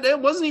 it's that it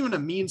wasn't even a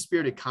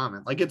mean-spirited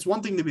comment. Like, it's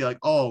one thing to be like,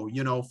 oh,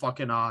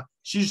 fucking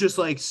she's just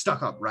like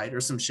stuck up, right? Or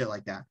some shit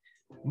like that.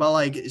 But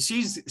like,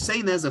 she's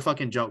saying that as a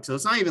fucking joke. So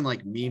it's not even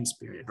like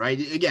mean-spirited, right?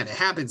 Again, it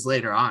happens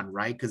later on,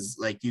 right? Because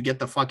like you get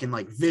the fucking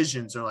like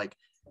visions or like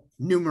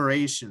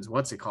numerations,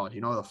 what's it called?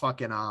 The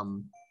fucking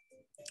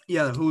the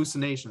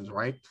hallucinations,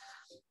 right?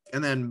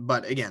 And then,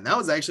 but again, that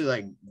was actually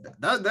like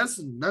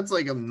that's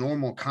like a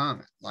normal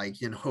comment.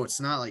 Like, it's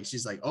not like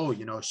she's like, oh,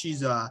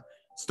 she's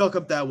stuck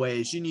up that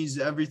way. She needs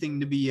everything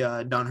to be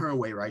done her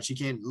way, right? She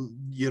can't,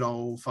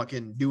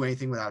 fucking do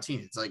anything without tea.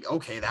 It's like,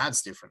 okay,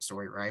 that's a different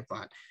story, right?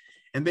 But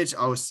and bitch,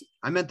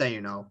 I meant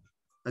that,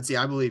 let's see,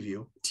 I believe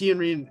you. T and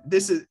Reed,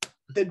 this is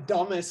the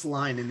dumbest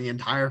line in the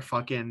entire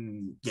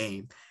fucking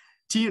game.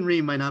 T and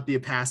Reed might not be a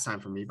pastime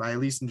for me, but I at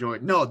least enjoy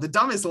it. No, the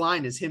dumbest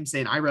line is him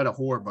saying, I read a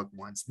horror book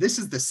once. This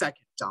is the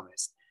second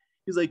dumbest.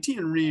 He's like, T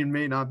and Reed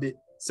may not be.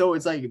 So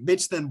it's like,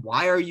 bitch, then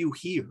why are you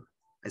here?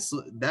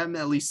 That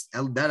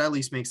at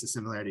least makes a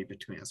similarity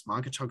between us.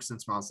 Monka chuckles and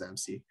smiles at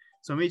MC.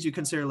 So it made you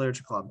consider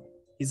literature club.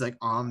 He's like,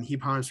 he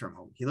ponders for a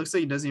moment. He looks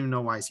like he doesn't even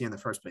know why he's here in the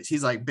first place.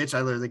 He's like, bitch,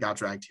 I literally got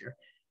dragged here.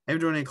 I haven't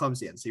joined any clubs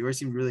yet, so you always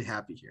seem really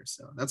happy here.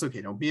 So that's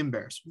okay. Don't be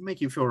embarrassed. We'll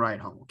make you feel right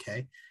home,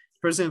 okay?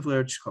 President of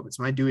Literature Club, it's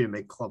my duty to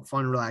make the club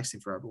fun and relaxing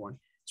for everyone.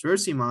 It's rare to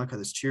see Monka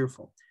this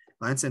cheerful.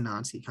 Lance and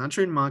Nancy.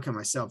 Contrary to Monka and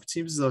myself, it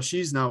seems as though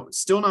she's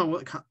still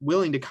not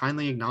willing to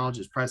kindly acknowledge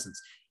his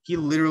presence. He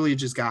literally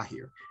just got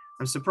here.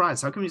 I'm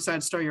surprised. How come you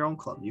decided to start your own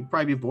club? You'd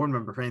probably be a board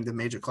member for any of the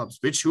major clubs.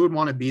 Bitch, who would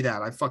want to be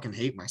that? I fucking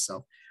hate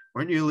myself.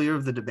 Weren't you the leader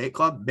of the debate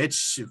club?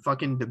 Bitch,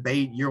 fucking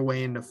debate your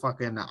way into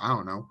fucking, I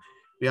don't know. To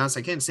be honest,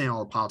 I can't stand all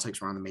the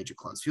politics around the major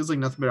clubs. Feels like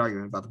nothing but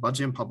arguing about the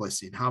budget and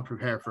publicity and how to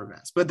prepare for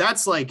events. But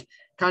that's like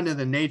kind of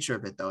the nature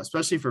of it, though,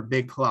 especially for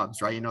big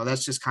clubs, right?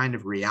 That's just kind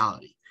of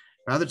reality.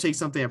 Rather take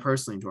something I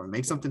personally enjoy,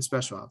 make something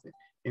special out of it.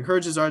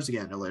 Encourages ours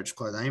again in a literature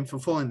club. I am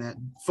fulfilling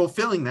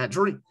that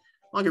dream.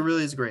 Monka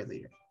really is a great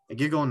leader. A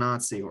giggle and nod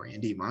Sayori.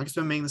 Indeed, Monka's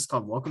been making this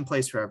club a welcome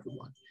place for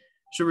everyone.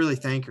 Should really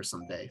thank her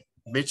someday.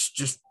 Bitch,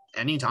 just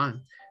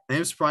anytime. I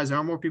am surprised there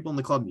aren't more people in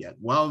the club yet.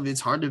 Well, it's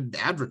hard to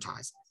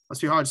advertise.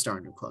 Must be hard to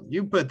start a new club.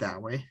 You put it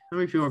that way. How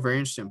many people are very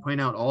interested in putting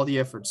out all the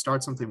effort to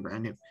start something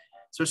brand new,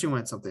 especially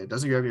when it's something that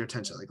doesn't grab your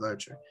attention like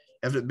literature.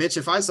 Bitch,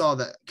 if I saw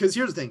that, because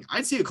here's the thing,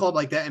 I'd see a club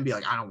like that and be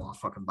like, I don't want to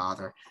fucking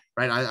bother,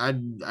 right?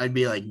 I'd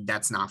be like,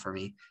 that's not for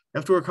me. You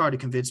have to work hard to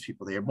convince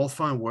people they are both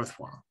fun and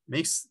worthwhile.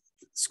 Makes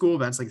school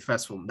events like the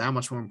festival that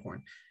much more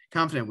important.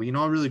 Confident we can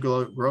all really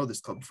grow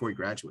this club before we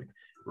graduate,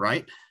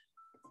 right?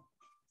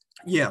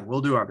 Yeah,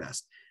 we'll do our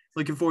best.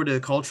 Looking forward to the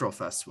cultural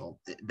festival.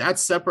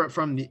 That's separate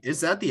from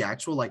is that the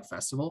actual like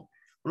festival?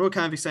 What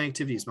kind of exciting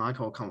activities Monka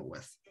will come up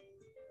with?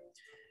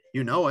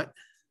 You know it.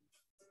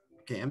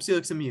 Okay, MC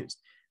looks amused.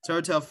 It's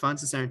hard to tell if he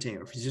finds this entertaining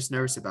or if he's just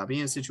nervous about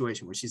being in a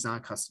situation which he's not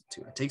accustomed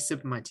to. I take a sip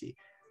of my tea.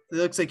 It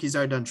looks like he's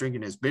already done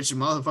drinking his. Bitch, the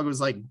motherfucker was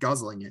like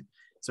guzzling it.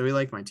 So he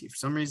liked my tea. For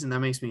some reason,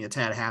 that makes me a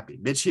tad happy.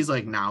 Bitch, he's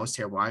like, nah, it's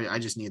terrible. I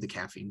just need the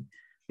caffeine.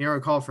 You know,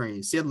 recall for him.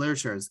 He said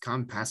literature is a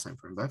common pastime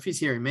for him, but if he's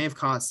here, he may have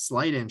caught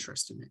slight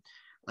interest in it.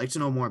 Like to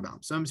know more about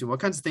him. So MC, what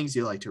kinds of things do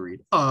you like to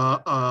read?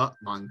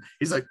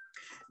 He's like,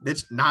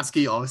 bitch,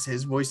 Natsuki,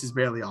 his voice is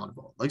barely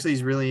audible. Looks like he's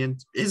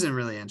isn't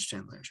really interested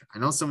in literature. I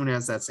know someone who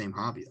has that same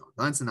hobby though.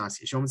 Glance at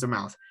Natsuki, she opens her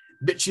mouth.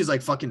 Bitch, she's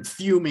like fucking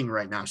fuming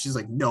right now. She's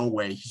like, no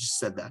way, he just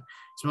said that.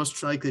 She's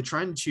most likely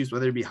trying to choose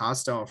whether to be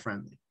hostile or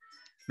friendly.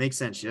 Makes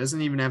sense. She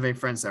doesn't even have any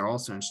friends that are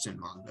also interested in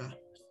manga.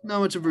 Not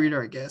much of a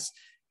reader, I guess.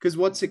 Because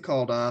what's it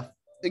called?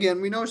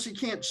 Again, we know she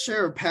can't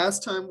share a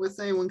pastime with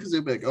anyone because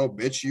they'll be like, oh,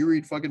 bitch, you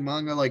read fucking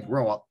manga, like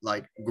grow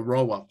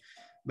up.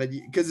 But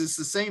because it's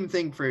the same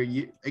thing for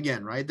you,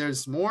 again, right?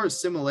 There's more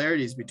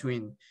similarities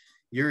between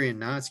Yuri and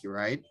Natsuki,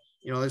 right?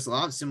 There's a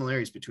lot of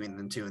similarities between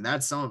them too. And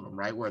that's some of them,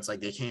 right? Where it's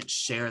like they can't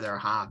share their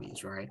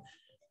hobbies, right?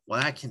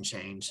 Well, that can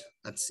change.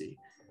 Let's see.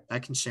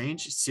 That can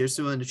change.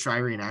 Seriously willing to try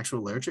reading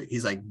actual literature?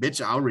 He's like,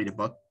 bitch, I'll read a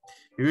book.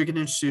 Maybe we can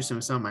introduce him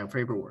to some of my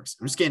favorite works.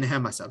 I'm just getting ahead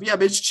of myself. Yeah,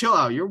 bitch, chill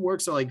out. Your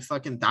works are like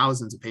fucking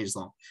thousands of pages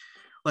long.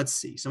 Let's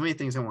see. So many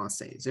things I want to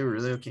say. Is it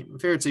really okay? My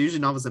favorites are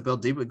usually novels that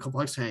build deeply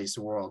complex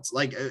worlds.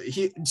 Like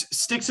he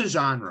sticks to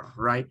genre,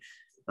 right?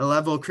 The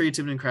level of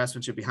creativity and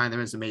craftsmanship behind them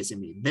is amazing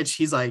to me. Bitch,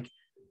 he's like,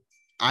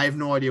 I have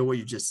no idea what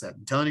you just said.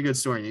 I'm telling a good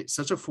story. It's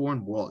such a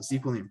foreign world. It's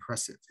equally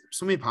impressive. There's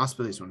so many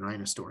possibilities when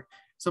writing a story.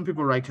 Some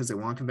people write because they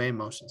want to convey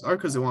emotions, or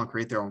because they want to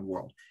create their own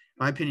world.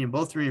 In my opinion,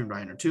 both reading and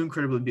writing are two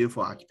incredibly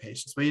beautiful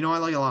occupations. But I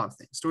like a lot of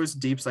things. Stories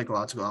with deep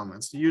psychological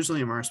elements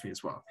usually immerse me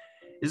as well.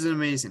 Isn't it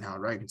amazing how a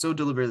writer can so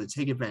deliberately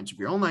take advantage of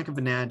your own lack of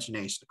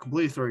imagination to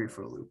completely throw you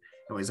for a loop?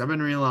 Anyways, I've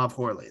been reading a lot of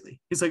horror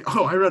lately. He's like,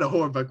 oh, I read a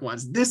horror book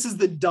once. This is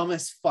the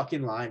dumbest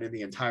fucking line in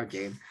the entire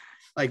game.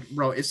 Like,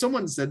 bro, if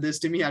someone said this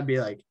to me, I'd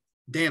be like,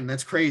 damn,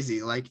 that's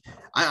crazy. Like,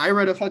 I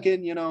read a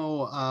fucking,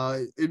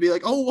 it'd be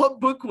like, oh, what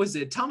book was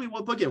it? Tell me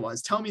what book it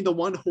was. Tell me the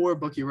one horror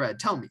book you read.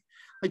 Tell me.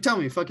 Like,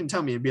 fucking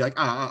tell me. It'd be like,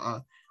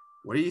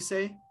 what did you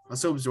say? I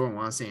was so absorbed in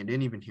what I was saying. I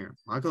didn't even hear him.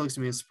 Michael looks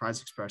at me with a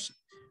surprised expression.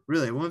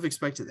 Really, I wouldn't have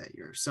expected that.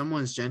 You're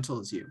someone as gentle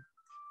as you.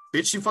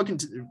 Bitch, she fucking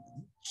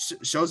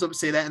shows up,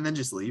 say that, and then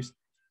just leaves.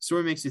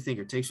 Story makes you think,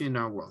 or takes you into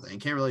our world, and you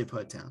can't really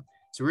put it down.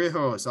 So real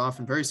horror is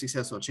often very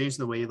successful at changing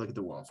the way you look at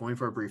the world, only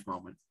for a brief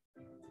moment.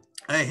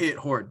 I hate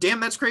horror. Damn,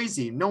 that's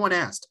crazy. No one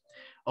asked.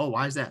 Oh,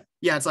 why is that?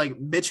 Yeah, it's like,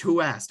 bitch, who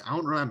asked? I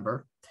don't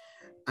remember.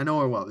 I know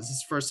her well. This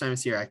is the first time I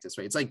see her act this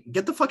way. It's like,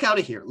 get the fuck out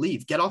of here.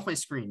 Leave. Get off my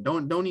screen.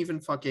 Don't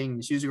even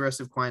fucking use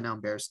aggressive, quiet, now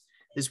embarrassed.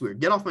 It's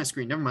weird. Get off my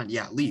screen. Never mind.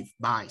 Yeah, leave.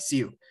 Bye. See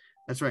you.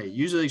 That's right.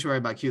 Usually you write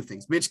about cute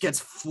things. Bitch gets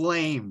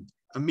flamed.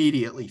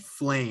 Immediately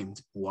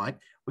flamed. What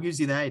gives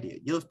you that idea?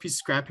 You left a piece of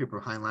scrap paper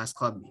behind last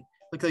club meet.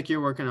 Look like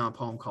you're working on a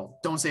poem called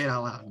Don't Say It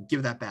Out Loud.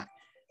 Give that back.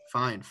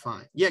 Fine.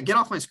 Yeah, get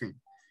off my screen.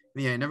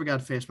 Yeah, I never got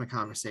to finish my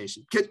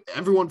conversation.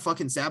 Everyone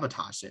fucking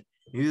sabotaged it.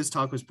 Maybe this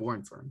talk was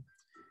boring for him.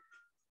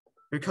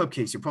 Your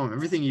cupcakes, your poem,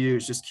 everything you do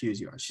is just cute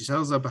as you are. She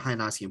settles up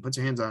behind Oski and puts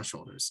her hands on his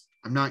shoulders.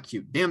 I'm not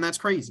cute. Damn, that's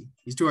crazy.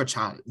 These two are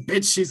child.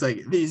 Bitch, she's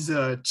like, these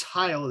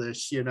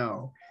childish,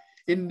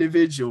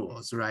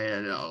 individuals, right?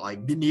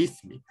 Like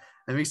beneath me.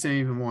 That makes it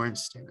even more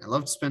interesting. I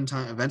love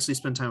to eventually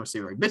spend time with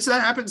Sayori. Bitch,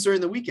 that happens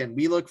during the weekend.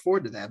 We look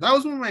forward to that. That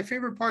was one of my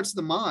favorite parts of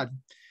the mod.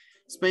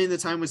 Spending the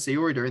time with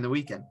Sayori during the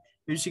weekend.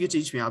 Maybe she could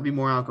teach me. I'll be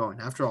more outgoing.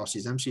 After all,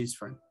 she's MC's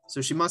friend.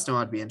 So she must know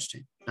how to be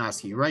interesting.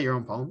 Oski, you write your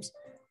own poems?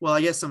 Well,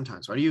 I guess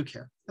sometimes. Why do you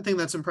care? I think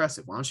that's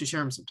impressive. Why don't you share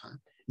them sometime?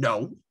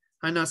 No.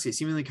 Oski,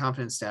 seemingly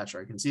confident in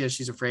stature. I can see that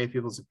she's afraid of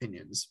people's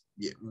opinions.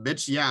 Yeah,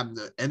 bitch, yeah.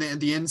 And then at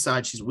the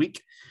inside, she's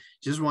weak.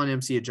 She just wanted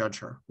MC to judge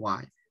her.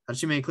 Why? How did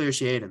she make clear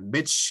she hated him?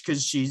 Bitch,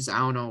 because she's, I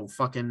don't know,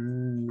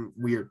 fucking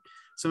weird.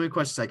 So many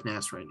questions I can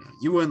ask right now.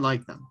 You wouldn't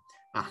like them.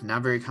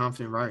 Not very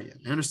confident writer yet.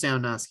 I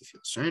understand how Oski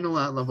feels. Sharing a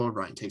that level of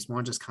writing takes more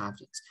than just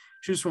confidence.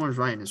 Choose form of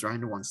writing is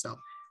writing to oneself.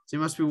 So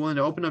you must be willing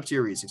to open up to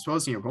your reads,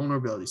 exposing your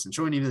vulnerabilities, and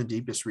showing even the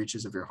deepest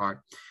reaches of your heart.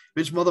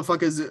 Bitch,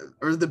 motherfuckers,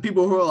 or the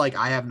people who are like,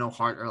 I have no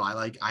heart, or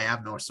I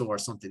have no soul or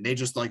something. They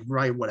just like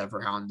write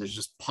whatever out and they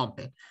just pump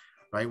it,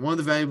 right? One of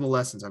the valuable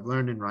lessons I've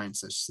learned in writing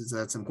is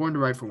that it's important to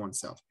write for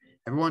oneself.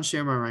 Everyone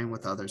share my writing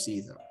with others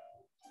either.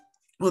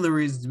 One of the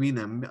reasons to be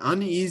them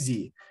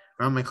uneasy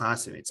around my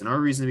classmates, and our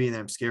reason to be that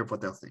I'm scared of what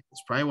they'll think.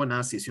 It's probably what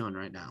Nasti's feeling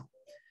right now.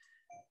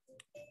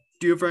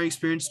 Do you have writing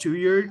experience too,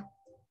 Yuri?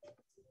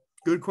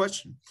 Good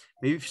question.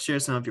 Maybe if you share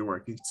some of your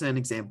work, you can set an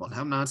example and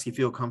have Natsuki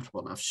feel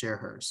comfortable enough to share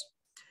hers.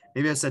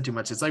 Maybe I said too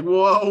much. It's like,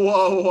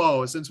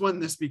 whoa. Since when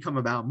did this become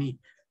about me?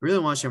 I really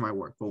want to share my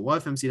work, but what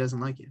if MC doesn't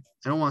like it?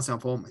 I don't want to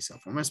sound full of myself.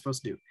 What am I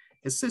supposed to do?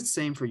 It's the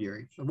same for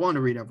Yuri. I want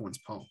to read everyone's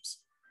poems.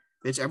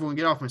 Bitch, everyone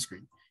get off my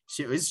screen.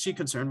 Is she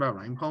concerned about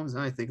writing poems?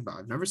 Now I think about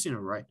it. I've never seen her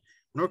write.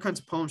 I know what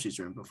kinds of poems she's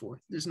written before.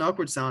 There's an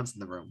awkward silence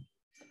in the room.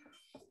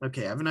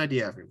 Okay, I have an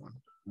idea, everyone.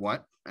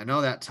 What? I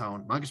know that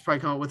tone. Mike probably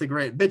come up with a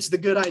great, bitch, the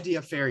good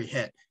idea fairy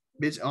hit.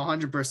 Bitch,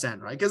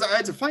 100%, right? Because I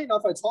had to find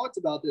enough. I talked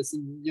about this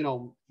in,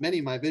 many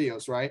of my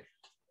videos, right?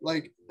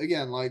 Like,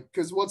 again,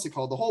 because what's it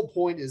called? The whole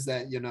point is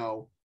that,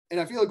 and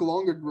I feel like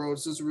Longer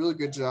Grows does a really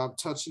good job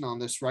touching on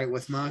this, right?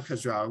 With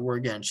Monica's job, where,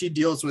 again, she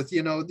deals with,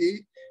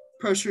 the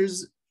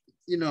pressures,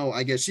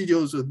 I guess she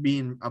deals with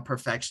being a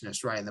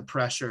perfectionist, right? And the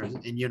pressure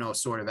and,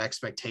 sort of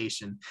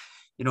expectation,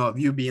 of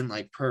you being,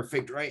 like,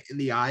 perfect, right? In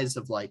the eyes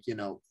of, like,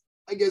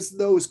 I guess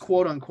those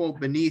quote unquote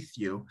beneath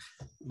you,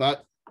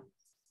 but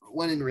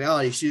when in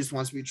reality she just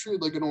wants to be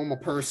treated like a normal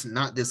person,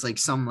 not this like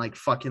some like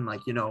fucking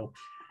like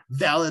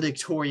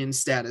valedictorian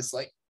status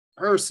like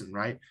person,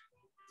 right?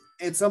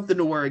 It's something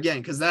to where,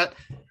 again,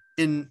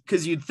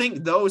 because you'd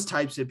think those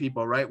types of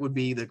people, right, would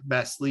be the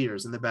best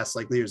leaders and the best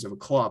like leaders of a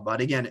club,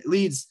 but again, it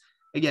leads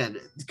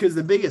because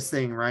the biggest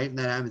thing, right,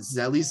 that happens is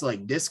at least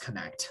like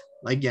disconnect.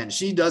 Like, again,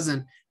 she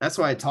doesn't. That's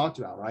why I talked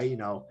about, right,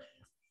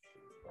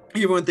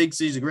 everyone thinks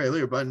she's a great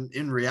leader, but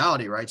in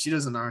reality, right, she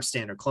doesn't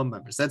understand her club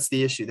members. That's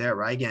the issue there,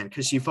 right? Again,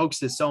 because she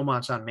focuses so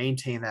much on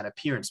maintaining that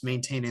appearance,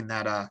 maintaining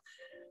that,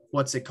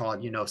 what's it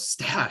called,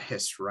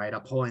 status, right?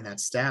 Upholding that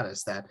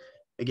status that,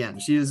 again,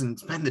 she doesn't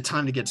spend the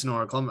time to get to know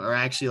her club or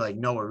actually like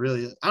know her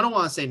really. I don't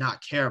want to say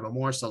not care, but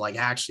more so like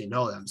actually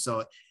know them.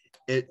 So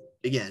it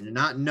again,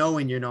 not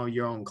knowing,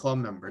 your own club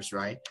members,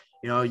 right?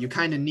 You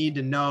kind of need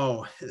to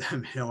know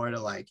them in order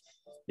to like,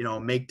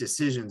 make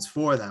decisions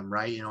for them,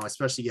 right?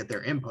 Especially get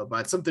their input,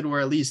 but something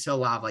where at least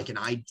he'll have like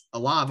a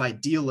lot of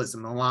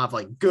idealism, a lot of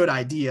like good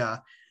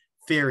idea,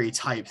 fairy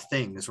type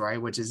things,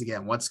 right? Which is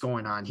again, what's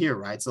going on here,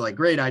 right? So like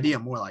great idea,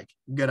 more like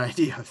good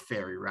idea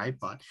fairy, right?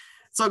 But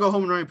let's all go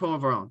home and write a poem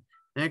of our own.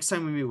 The next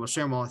time we meet, we'll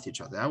share them all with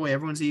each other. That way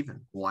everyone's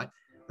even. What?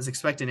 I was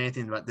expecting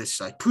anything about this.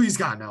 She's like, please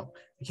God, no.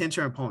 I can't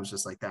share poems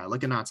just like that.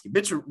 Look at Natsuki.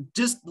 Bitch,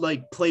 just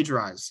like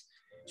plagiarize.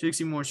 She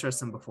looks even more stressed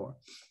than before.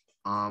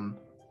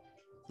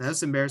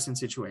 That's an embarrassing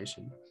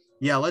situation.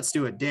 Yeah, let's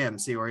do it. Damn,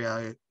 Sayori.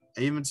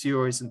 I even see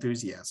Sayori's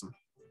enthusiasm.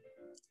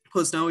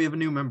 Plus, now we have a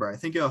new member. I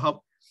think it'll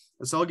help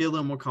us all get a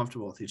little more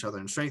comfortable with each other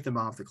and strengthen the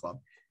bond of the club.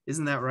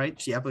 Isn't that right?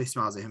 She happily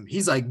smiles at him.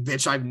 He's like,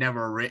 bitch, I've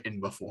never written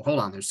before. Hold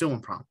on, there's still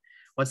one problem.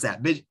 What's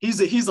that? Bitch,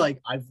 he's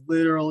like, I've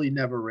literally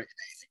never written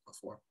anything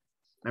before.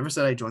 Never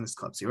said I joined this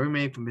club. Sayori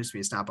may have convinced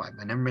me to stop by,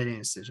 but I never made any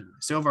decision.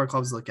 Still have our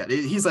clubs to look at.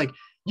 He's like,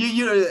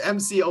 you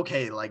MC,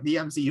 okay, like the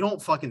MC, you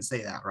don't fucking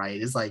say that, right?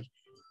 It's like,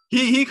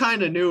 he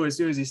kind of knew as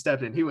soon as he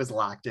stepped in, he was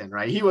locked in,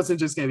 right? He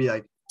wasn't just gonna be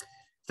like,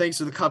 thanks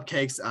for the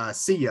cupcakes,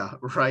 see ya,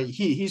 right?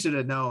 He should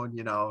have known,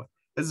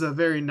 this is a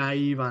very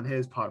naive on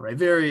his part, right?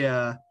 Very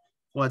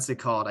what's it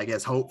called? I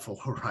guess hopeful,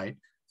 right?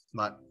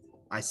 But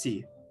I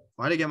see.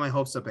 Why'd I get my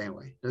hopes up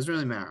anyway? Doesn't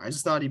really matter. I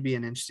just thought he'd be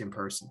an interesting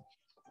person.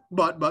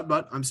 But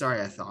I'm sorry,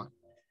 I thought.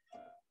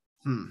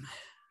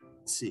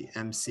 Let's see,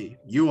 MC.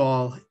 You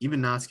all,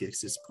 even Natsuki is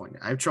disappointed.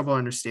 I have trouble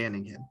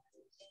understanding him.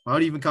 Why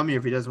would he even come here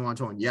if he doesn't want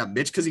to join? Yeah,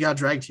 bitch, because he got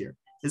dragged here.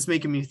 It's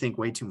making me think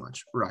way too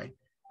much. Right.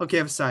 Okay,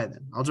 I've decided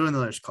then. I'll join the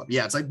Letters Club.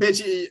 Yeah, it's like,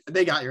 bitch,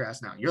 they got your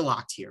ass now. You're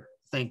locked here.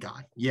 Thank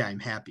God. Yeah, I'm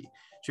happy.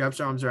 She wraps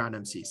her arms around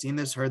MC. Seeing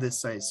this, heard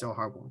this sight is so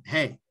horrible.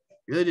 Hey,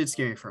 you really did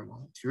scare me for a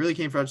moment. If you really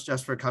came for us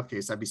just for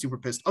cupcakes, I'd be super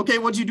pissed. Okay,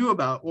 what would you do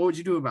about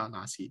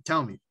Natsuki?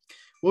 Tell me.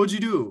 What would you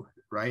do?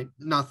 Right?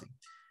 Nothing.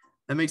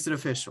 That makes it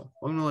official.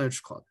 Welcome to the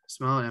Literature Club.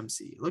 Smile at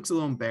MC. Looks a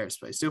little embarrassed,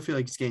 but I still feel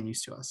like he's getting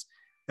used to us.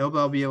 I hope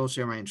I'll be able to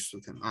share my interests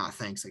with him.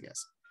 Thanks, I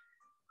guess.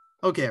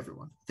 Okay,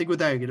 everyone. I think with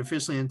that, we get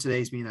officially in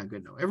today's meeting on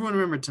good note. Everyone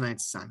remember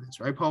tonight's assignments,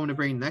 right? Paul, to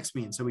bring next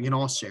meeting so we can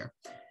all share.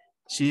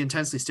 She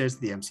intensely stares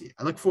at the MC.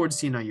 I look forward to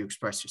seeing how you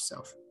express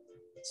yourself.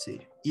 Let's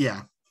see.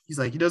 Yeah. He's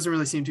like, he doesn't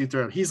really seem too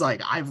thrilled. He's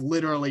like, I've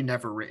literally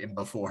never written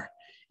before,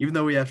 even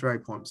though we have to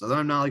write poems. Although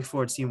I'm not looking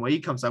forward to seeing what he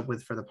comes up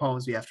with for the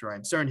poems we have to write.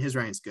 I'm certain his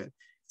writing's good.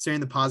 Certain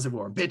the positive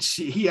aura.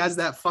 Bitch, he has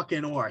that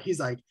fucking aura. He's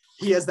like,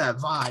 he has that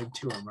vibe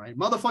to him, right?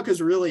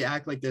 Motherfuckers really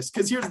act like this.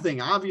 Because here's the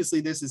thing.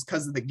 Obviously, this is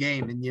because of the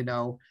game and,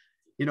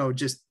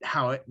 just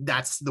how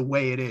that's the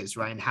way it is,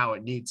 right? And how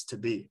it needs to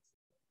be.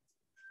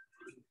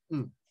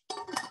 But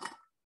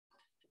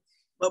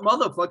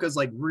motherfuckers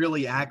like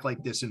really act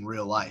like this in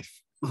real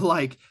life.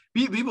 Like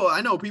people,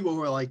 I know people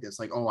who are like this,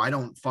 like, oh, I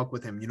don't fuck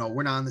with him.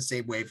 We're not on the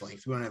same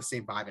wavelength. We don't have the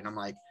same vibe. And I'm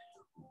like,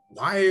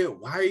 why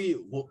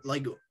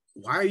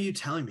are you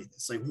telling me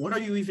this? Like, what are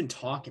you even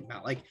talking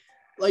about? Like,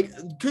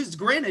 because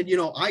granted,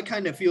 I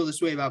kind of feel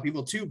this way about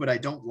people too, but I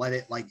don't let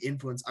it like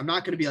influence. I'm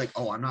not going to be like,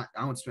 oh, I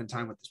don't spend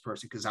time with this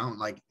person because I don't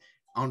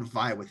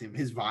vibe with him.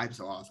 His vibes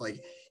are off. Like,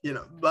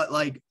 but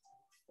like,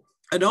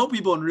 I know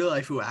people in real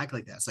life who act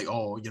like that. It's like,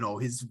 oh,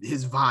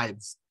 his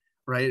vibes,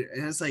 right?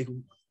 And it's like,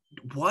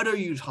 what are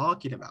you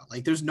talking about?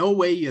 Like, there's no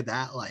way you're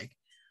that like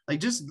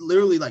just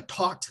literally like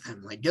talk to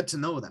them, like get to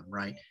know them,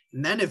 right?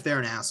 And then if they're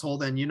an asshole,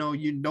 then you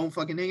don't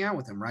fucking hang out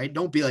with them, right?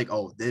 Don't be like,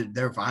 oh,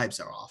 their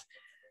vibes are off.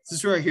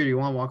 This right here, do you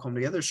want to walk home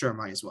together? Sure,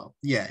 might as well.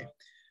 Yay.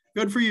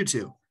 Good for you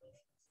two.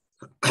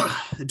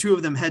 The two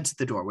of them head to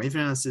the door, waving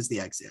at us as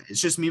the exit.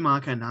 It's just me,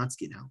 Monika, and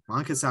Natsuki now.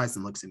 Monika sighs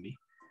and looks at me.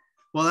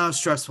 Well, that was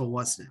stressful,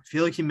 wasn't it?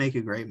 Feel like you make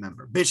a great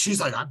member. Bitch,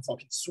 she's like, I'm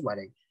fucking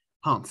sweating.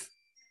 Humph.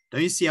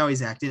 Don't you see how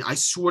he's acting? I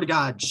swear to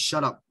God,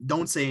 shut up.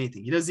 Don't say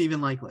anything. He doesn't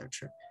even like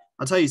literature.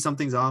 I'll tell you,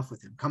 something's off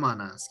with him. Come on,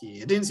 Natsuki.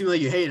 It didn't seem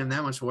like you hated him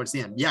that much towards the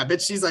end. Yeah,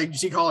 bitch, she's like,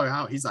 she called her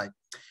out. He's like,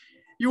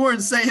 you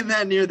weren't saying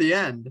that near the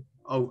end.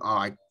 Oh,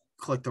 I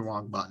clicked the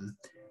wrong button.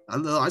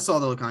 I saw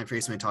the look on my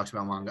face when he talks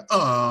about manga.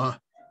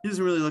 He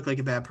doesn't really look like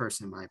a bad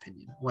person, in my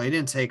opinion. Well, he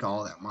didn't take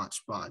all that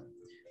much, but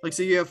like,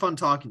 so you have fun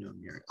talking to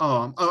him, Yuri.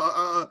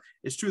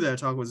 It's true that our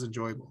talk was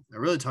enjoyable. I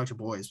really talked to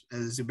boys,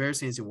 as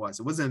embarrassing as it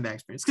wasn't a bad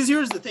experience. Because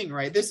here's the thing,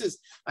 right? This is,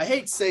 I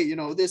hate to say,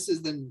 this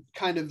is the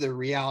kind of the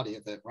reality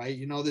of it, right?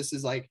 This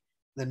is like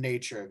the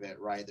nature of it,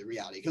 right? The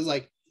reality. Because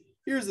like,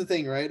 here's the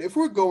thing, right? If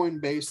we're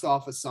going based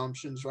off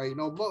assumptions, right?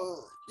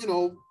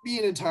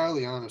 Being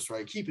entirely honest,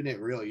 right? Keeping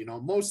it real,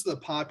 most of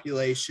the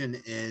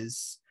population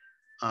is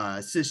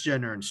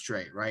cisgender and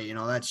straight, right?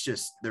 That's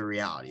just the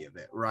reality of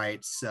it,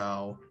 right?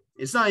 So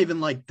it's not even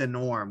like the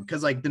norm,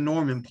 because like the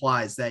norm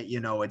implies that,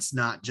 it's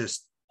not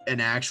just an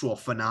actual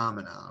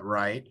phenomena,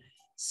 right?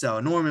 So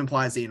norm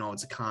implies that,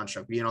 it's a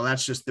construct,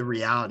 that's just the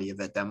reality of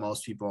it, that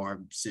most people are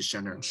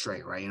cisgender and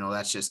straight, right?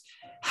 That's just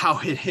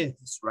how it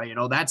is, right?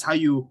 That's how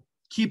you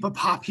keep a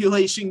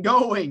population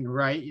going,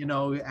 right?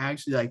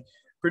 Actually like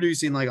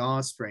producing like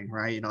offspring,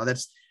 right?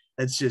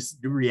 That's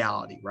just the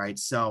reality, right?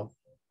 So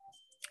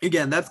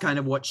again, that's kind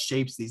of what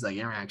shapes these like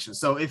interactions.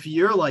 So if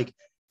you're like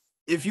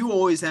if you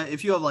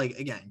have like,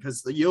 again,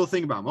 because you'll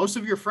think about most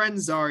of your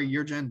friends are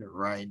your gender,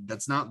 right?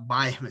 That's not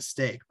by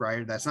mistake,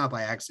 right? That's not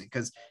by accident.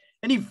 Because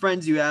any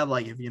friends you have,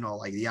 like if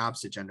like the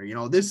opposite gender,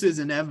 this is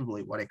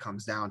inevitably what it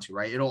comes down to,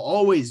 right? It'll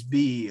always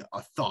be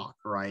a thought,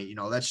 right?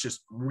 That's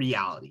just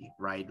reality,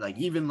 right? Like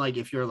even like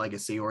if you're like a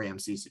Sayori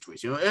MC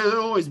situation,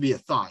 it'll always be a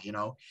thought,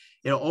 it'll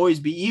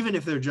always be, even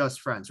if they're just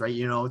friends, right?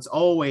 It's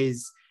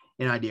always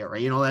an idea,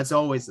 right? That's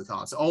always the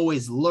thought. It's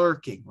always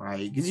lurking,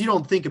 right? Because you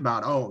don't think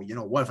about, oh,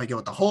 what if I get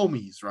with the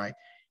homies, right?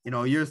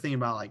 You're thinking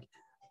about like,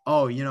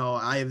 oh,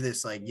 I have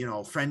this like,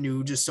 friend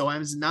who just so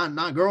happens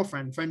not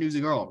girlfriend, friend who's a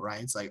girl,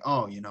 right? It's like,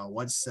 oh,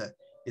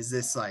 is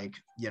this like,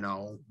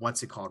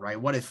 what's it called, right?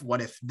 What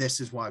if this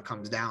is what it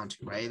comes down to,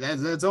 right?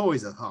 That's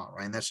always a thought,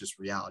 right? And that's just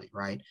reality,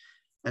 right?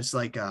 That's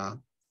like,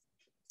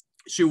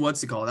 shoot,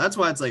 what's it called? That's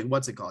why it's like,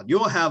 what's it called?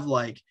 You'll have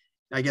like,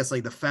 I guess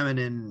like the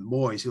feminine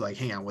boys who like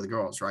hang out with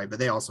girls, right? But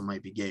they also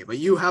might be gay. But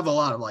you have a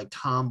lot of like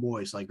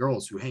tomboys, like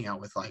girls who hang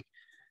out with like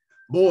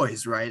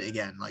boys, right?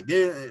 Again, like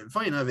they're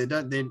funny enough,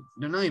 they're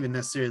not even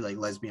necessarily like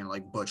lesbian,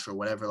 like butch or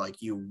whatever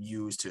like you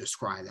use to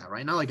describe that,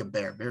 right? Not like a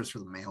bear's for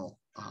the male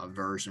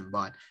version,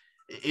 but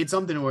it's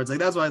something where it's like,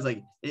 that's why it's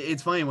like,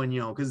 it's funny when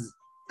because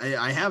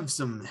I have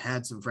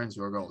had some friends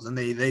who are girls and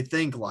they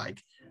think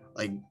like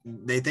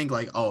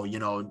oh,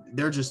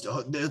 they're just,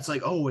 it's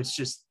like, oh, it's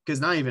just, because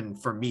not even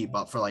for me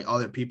but for like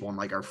other people in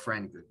like our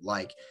friend group,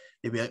 like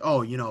they'd be like,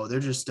 oh, they're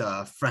just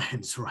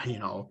friends, right?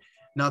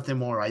 Nothing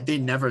more, right? They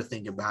never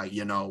think about,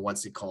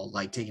 what's it called,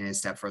 like taking it a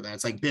step further.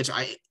 It's like, bitch,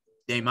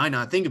 they might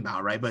not think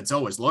about, right? But it's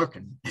always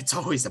lurking. It's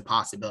always a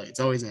possibility. It's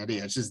always an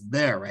idea. It's just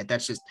there, right?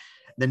 That's just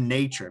the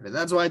nature of it.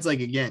 That's why it's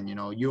like, again,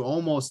 you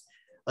almost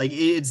like,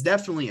 it's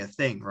definitely a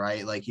thing,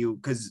 right? Like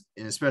and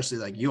especially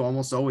like you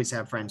almost always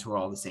have friends who are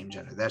all the same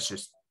gender. That's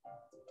just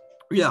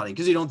reality,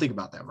 because you don't think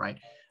about that, right?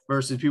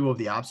 Versus people of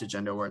the opposite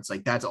gender, where it's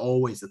like, that's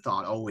always a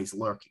thought, always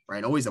lurking,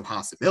 right? Always a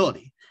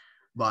possibility.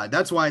 But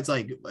that's why it's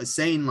like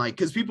saying like,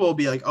 because people will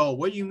be like, oh,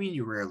 what do you mean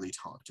you rarely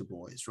talk to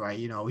boys, right?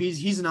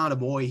 He's not a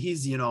boy,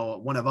 he's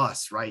one of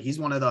us, right? He's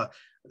one of the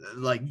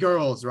like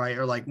girls, right?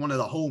 Or like one of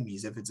the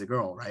homies if it's a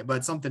girl, right?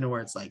 But something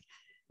where it's like,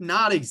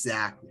 not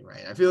exactly,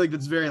 right? I feel like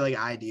that's very like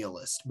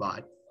idealist,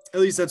 but at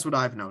least that's what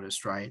I've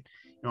noticed, right?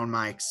 In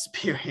my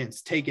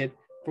experience, take it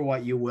for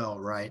what you will,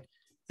 right?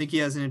 Think he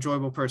has an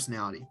enjoyable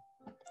personality.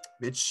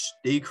 Bitch,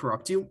 they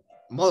corrupt you,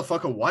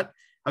 motherfucker. What?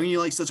 How can you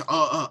like such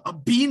a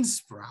bean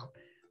sprout?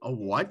 A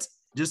what?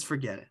 Just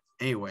forget it.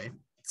 Anyway,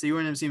 so you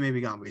and MC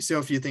maybe gone. We say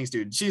a few things,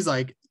 dude. She's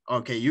like,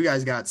 okay, you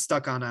guys got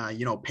stuck on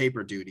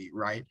paper duty,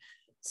 right?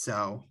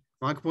 So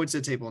Monica points to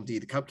the table.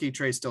 Indeed, the cupcake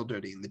tray is still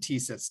dirty and the tea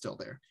set's still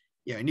there.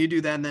 Yeah, and you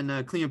do that and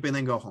then clean up and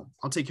then go home.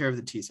 I'll take care of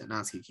the tea set.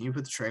 Natsuki, can you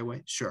put the tray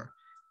away? Sure.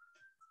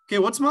 Okay,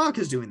 what's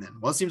Monica's doing then?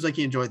 Well, it seems like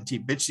he enjoyed the tea.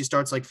 Bitch, she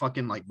starts like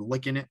fucking like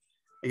licking it.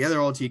 I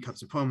gather all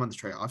teacups and put them on the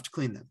tray. I'll have to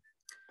clean them.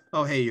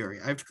 Oh, hey, Yuri,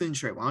 I have to clean the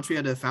tray. Why don't we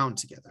head to the fountain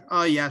together?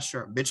 Oh, yeah,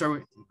 sure.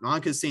 Bitch,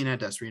 Monica's sitting at a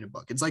desk reading a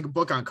book. It's like a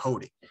book on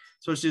coding.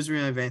 So she doesn't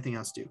really have anything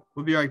else to do.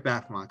 We'll be right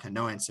back, Monica.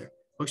 No answer.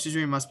 Book she's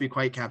reading must be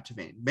quite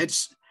captivating.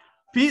 Bitch,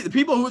 the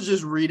people who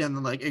just read and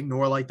then like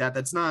ignore like that,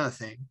 that's not a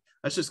thing.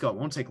 Let's just go. It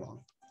won't take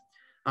long.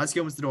 Natsuki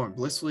opens the door and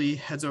blissfully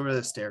heads over to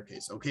the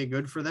staircase. Okay,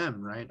 good for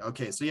them, right?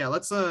 Okay, so yeah,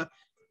 let's head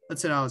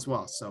out as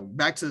well. So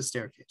back to the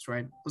staircase,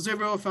 right? Was there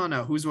ever found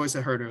out whose voice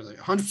I heard earlier?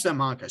 100%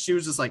 Monica. She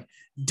was just like,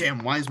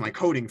 damn, why is my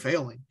coding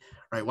failing?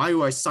 Right? Why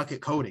do I suck at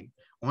coding?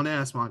 I want to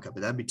ask Monica,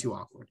 but that'd be too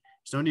awkward.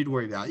 There's no need to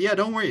worry about it. Yeah,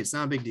 don't worry. It's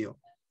not a big deal.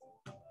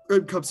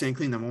 Good cups and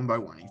clean them one by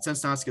one. You can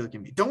sense Natsuki looking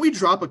at me. Don't we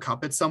drop a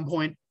cup at some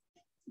point?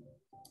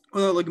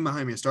 Without looking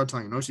behind me, I start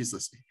talking. No, she's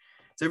listening.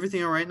 Is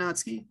everything all right,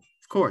 Natsuki?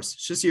 Of course. It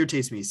just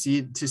irritates me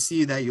to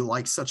see that you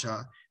like such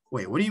a...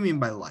 Wait, what do you mean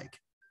by like?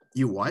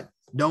 You what?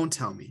 Don't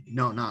tell me.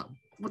 No, not...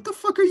 What the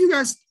fuck are you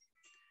guys?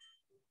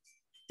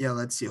 Yeah,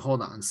 let's see.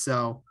 Hold on.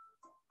 So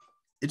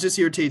it just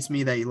irritates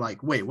me that you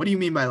like, wait, what do you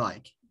mean by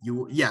like?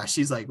 You, yeah,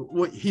 she's like,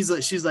 what?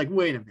 She's like,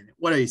 wait a minute.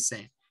 What are you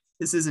saying?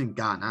 This isn't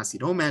God, Nasi.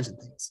 Don't imagine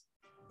things.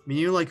 I mean,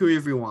 you like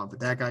whoever you want, but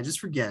that guy, just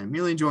forget it.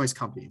 Merely enjoy his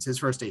company. It's his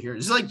first day here.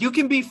 It's like, you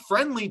can be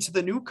friendly to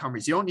the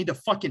newcomers. You don't need to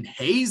fucking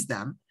haze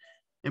them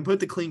and put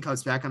the clean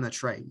cups back on the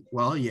tray.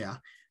 Well, yeah.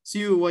 See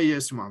you what it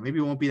is tomorrow. Maybe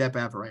it won't be that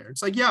bad for writer.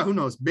 It's like, yeah, who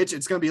knows, bitch.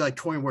 It's gonna be like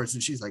 20 words,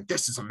 and she's like,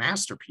 this is a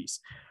masterpiece,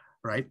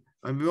 right?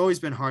 I've always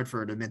been hard for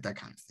her to admit that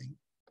kind of thing.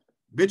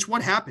 Bitch,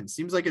 what happened?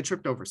 Seems like I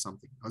tripped over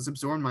something. I was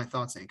absorbing my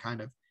thoughts and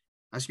kind of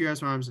ask you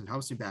guys my arms and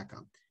helps me back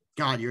up.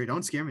 God, Yuri,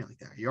 don't scare me like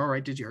that. You're all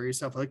right? Did you hurt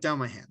yourself? I look down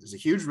my hand. There's a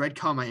huge red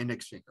cut on my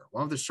index finger.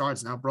 One of the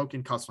shards now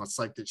broken cuts. It's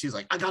like that. She's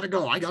like, I gotta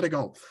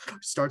go.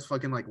 Starts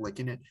fucking like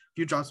licking it. A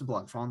few drops of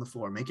blood fall on the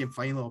floor, making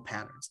funny little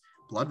patterns.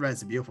 Blood red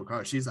is a beautiful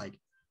color. She's like,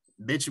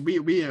 bitch,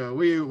 we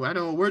I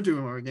know what we're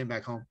doing when we're getting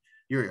back home.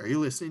 Yuri, are you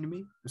listening to me?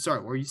 I'm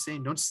sorry, what are you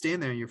saying? Don't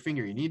stand there on your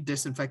finger. You need to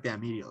disinfect that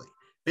immediately.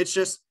 It's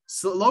just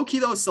low key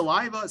though,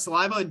 saliva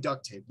and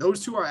duct tape.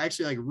 Those two are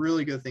actually like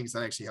really good things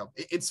that actually help.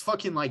 It's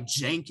fucking like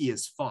janky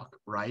as fuck,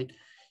 right?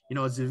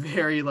 It's a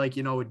very like,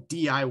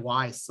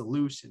 DIY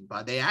solution,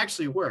 but they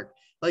actually work.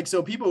 Like,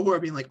 so people who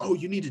are being like, oh,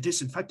 you need to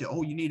disinfect it.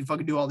 Oh, you need to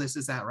fucking do all this,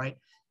 that, right?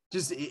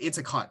 Just, it's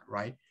a cut,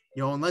 right?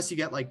 You know, unless you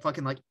get like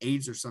fucking like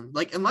AIDS or something.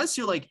 Like, unless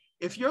you're like,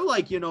 if you're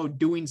like, you know,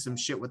 doing some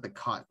shit with the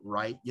cut,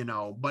 right? You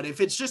know, but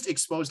if it's just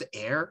exposed to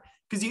air,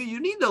 because you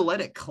need to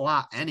let it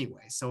clot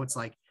anyway. So it's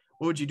like,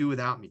 what would you do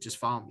without me? Just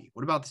follow me.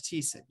 What about the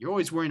T set? You're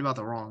always worrying about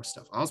the wrong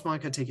stuff. I was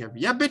Monica take care of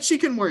you. Yeah, bitch, she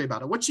can worry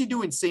about it. What's she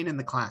doing staying in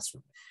the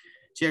classroom?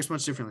 She acts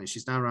much differently.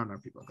 She's not around our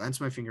people.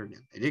 Glance my finger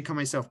again. I did cut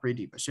myself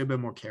pretty deep. I should have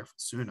been more careful.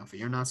 Soon enough,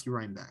 you're Natsuki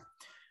writing back.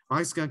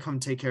 Mike's gonna come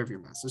take care of your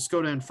mess. Let's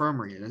go to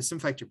infirmary and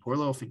disinfect your poor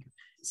little finger.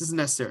 This isn't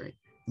necessary.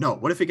 No,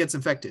 what if it gets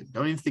infected?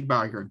 Don't even think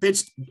about it.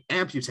 Bitch,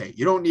 amputate.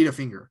 You don't need a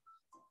finger.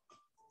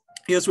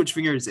 Guess which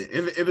finger is it?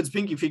 If it's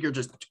pinky finger,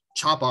 just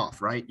chop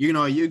off, right? You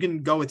know, you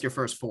can go with your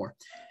first four.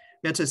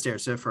 Get to the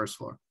stairs to the first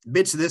floor.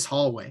 Bitch, this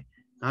hallway.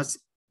 That's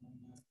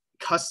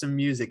custom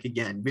music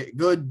again.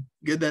 Good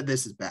that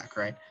this is back,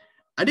 right?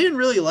 I didn't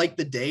really like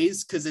the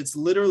days because it's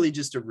literally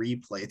just a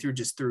replay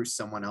through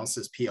someone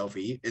else's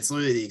POV. It's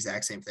literally the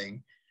exact same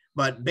thing.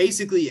 But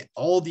basically,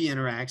 all the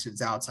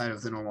interactions outside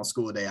of the normal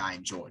school day I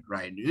enjoyed,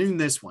 right? In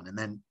this one. And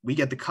then we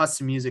get the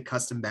custom music,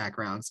 custom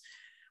backgrounds.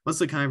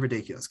 Mostly kind of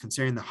ridiculous,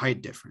 considering the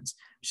height difference.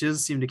 She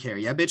doesn't seem to care.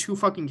 Yeah, bitch, who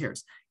fucking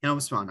cares? You know,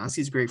 smile.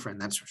 Natsuki's a great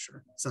friend, that's for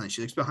sure. Suddenly,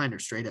 she looks behind her,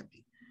 straight at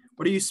me.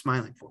 What are you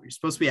smiling for? You're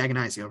supposed to be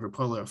agonizing over a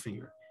poor little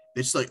finger.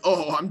 Bitch's like,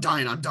 oh, I'm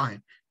dying.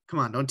 Come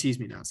on, don't tease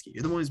me, Natsuki.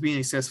 You're the one who's being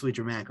excessively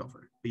dramatic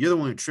over it. But you're the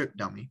one who tripped,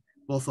 dummy.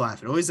 Both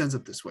laugh. It always ends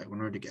up this way when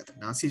we're together.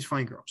 Natsuki's a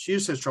fine girl. She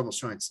just has trouble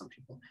showing it to some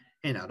people.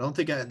 Hey, now, don't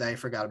think that I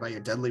forgot about your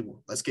deadly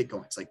wound. Let's get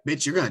going. It's like,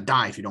 bitch, you're going to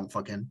die if you don't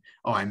fucking...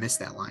 Oh, I missed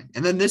that line.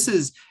 And then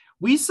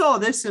we saw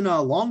this in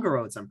Longer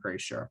Roads, I'm pretty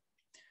sure.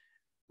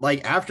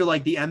 Like, after,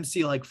 like, the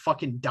MC, like,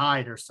 fucking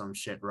died or some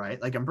shit,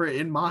 right? Like, I'm pretty...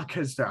 In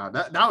Maka's style.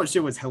 That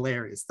shit was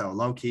hilarious, though,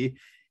 low-key.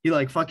 He,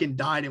 like, fucking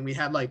died, and we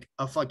had, like,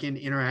 a fucking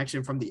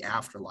interaction from the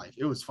afterlife.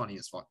 It was funny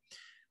as fuck.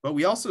 But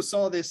we also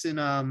saw this in...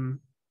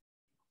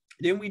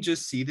 Didn't we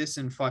just see this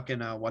in fucking...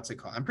 what's it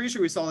called? I'm pretty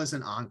sure we saw this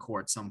in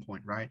Encore at some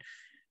point, right?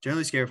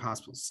 Generally scared of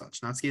hospitals and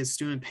such. Natsuki has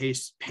student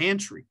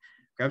pantry.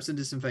 Grabs some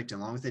disinfectant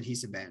along with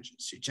adhesive bandages.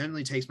 She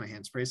gently takes my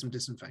hand, sprays some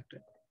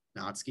disinfectant.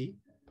 Natsuki,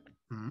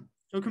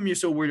 how come you're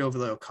so worried over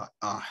the little cut?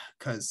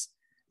 Because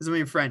this is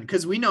my friend.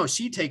 Because we know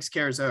she takes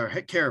care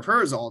of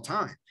hers all the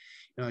time.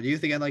 You know, do you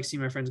think I'd like to see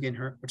my friends getting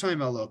hurt? We're talking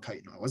about a little cut.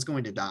 You know, I was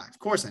going to die. Of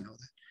course I know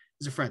that.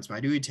 As a friend, so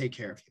I do take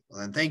care of you. Well,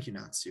 then thank you,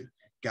 Natsu.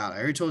 God, I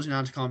already told you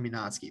not to call me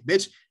Natsuki.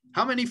 Bitch,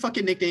 how many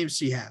fucking nicknames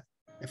do you have?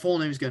 My full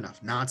name is good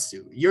enough.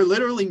 Natsu. You're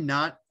literally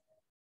not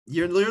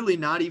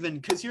even,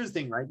 because here's the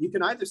thing, right? You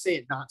can either say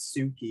it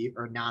Natsuki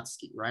or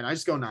Natsuki, right? I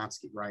just go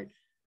Natsuki, right?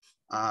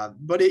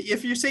 But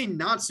if you're saying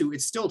Natsu,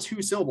 it's still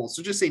two syllables.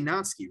 So just say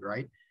Natsuki,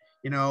 right?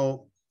 You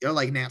know, or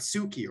like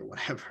Natsuki or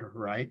whatever,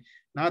 right?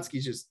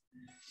 Natsuki's just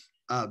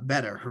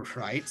better,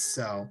 right?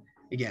 So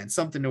again,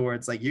 something to where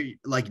it's like, you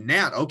like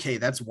Nat, okay,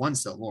 that's one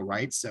syllable,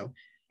 right? So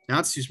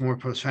Natsu's more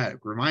poetic,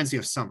 reminds you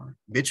of summer.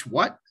 Bitch,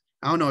 what?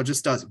 I don't know, it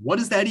just does. What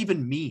does that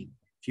even mean?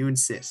 If you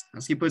insist.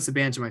 Natsuki puts the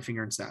bandage on my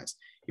finger and sighs.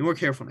 Be more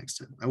careful next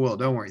time. I will,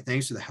 don't worry.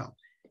 Thanks for the help.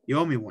 You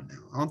owe me one now.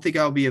 I don't think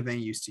I'll be of any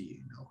use to you.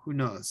 No, who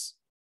knows?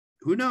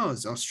 Who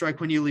knows? I'll strike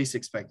when you least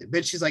expect it.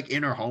 Bitch, she's like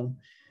in her home.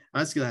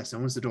 Natsuki laughs.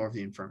 Opens the door of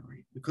the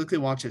infirmary. We quickly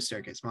walk to the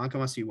staircase. Monica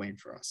must be waiting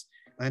for us.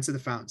 Glance at the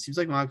fountain. Seems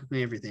like Monica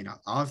cleaned everything out.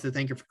 I'll have to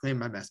thank her for cleaning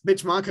my mess.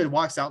 Bitch, Monica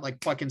walks out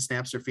like fucking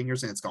snaps her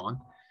fingers and it's gone.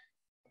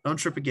 Don't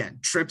trip again.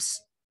 Trips.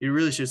 You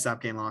really should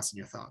stop getting lost in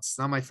your thoughts. It's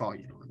not my fault,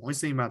 you know. I'm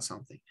always thinking about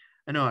something.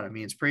 I know what I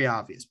mean. It's pretty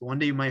obvious, but one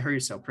day you might hurt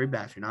yourself pretty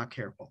bad if you're not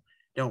careful.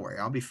 Don't worry,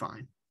 I'll be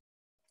fine.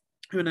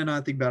 Even though I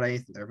not think about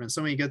anything, there have been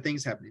so many good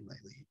things happening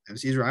lately.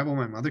 MC's arrival,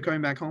 my mother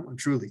coming back home, I'm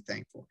truly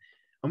thankful.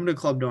 I'm to the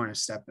club door and I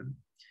step in.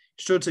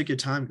 Sure took your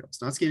time, girls.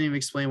 Natsuki didn't even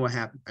explain what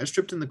happened. I just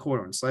tripped in the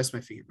corridor and sliced my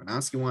finger, but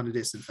Natsuki wanted to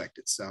disinfect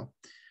it, so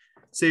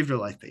saved her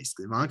life,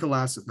 basically. Monica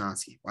laughs with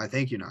Natsuki. Why,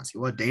 thank you, Natsuki.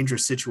 What a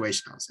dangerous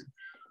situation I was in.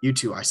 You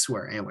two, I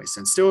swear. Anyway,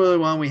 since still really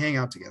well, we hang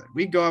out together.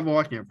 We go have a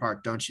walk near a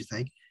park, don't you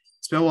think?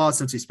 It's been a while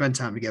since we spent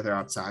time together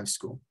outside of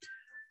school.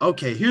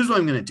 Okay, here's what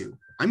I'm going to do.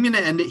 I'm going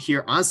to end it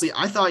here. Honestly,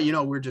 I thought, you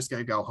know, we're just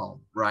going to go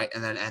home, right?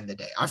 And then end the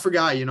day. I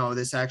forgot, you know,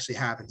 this actually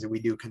happens and we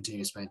do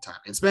continue to spend time.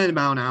 It's been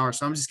about an hour,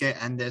 so I'm just going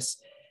to end this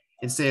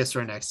and say this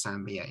for next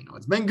time. But yeah, you know,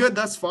 it's been good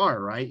thus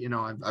far, right? You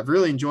know, I've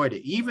really enjoyed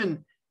it.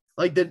 Even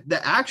like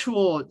the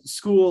actual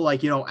school,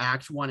 like, you know,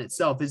 act one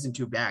itself isn't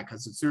too bad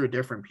because it's through a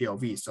different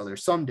POV. So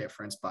there's some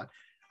difference, but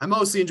I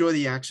mostly enjoy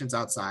the actions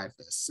outside of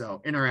this.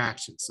 So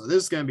interactions. So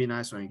this is going to be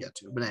nice when we get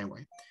to it. But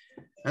anyway,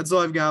 that's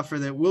all I've got for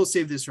that. We'll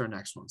save this for our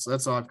next one. So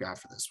that's all I've got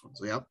for this one.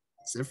 So yep,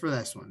 that's it for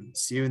this one.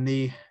 See you in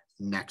the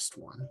next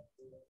one.